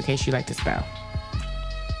www.blackwomannochaser, just in case you like to spell.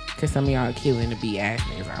 Because some of y'all are killing the B ass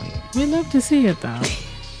niggas out here. We love to see it though.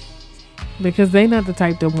 Because they not the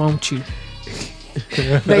type that want you.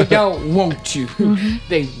 They don't want you.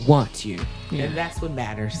 They want you. And that's what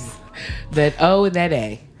matters. That O and that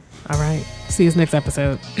A. All right. See us next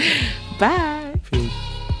episode. Bye.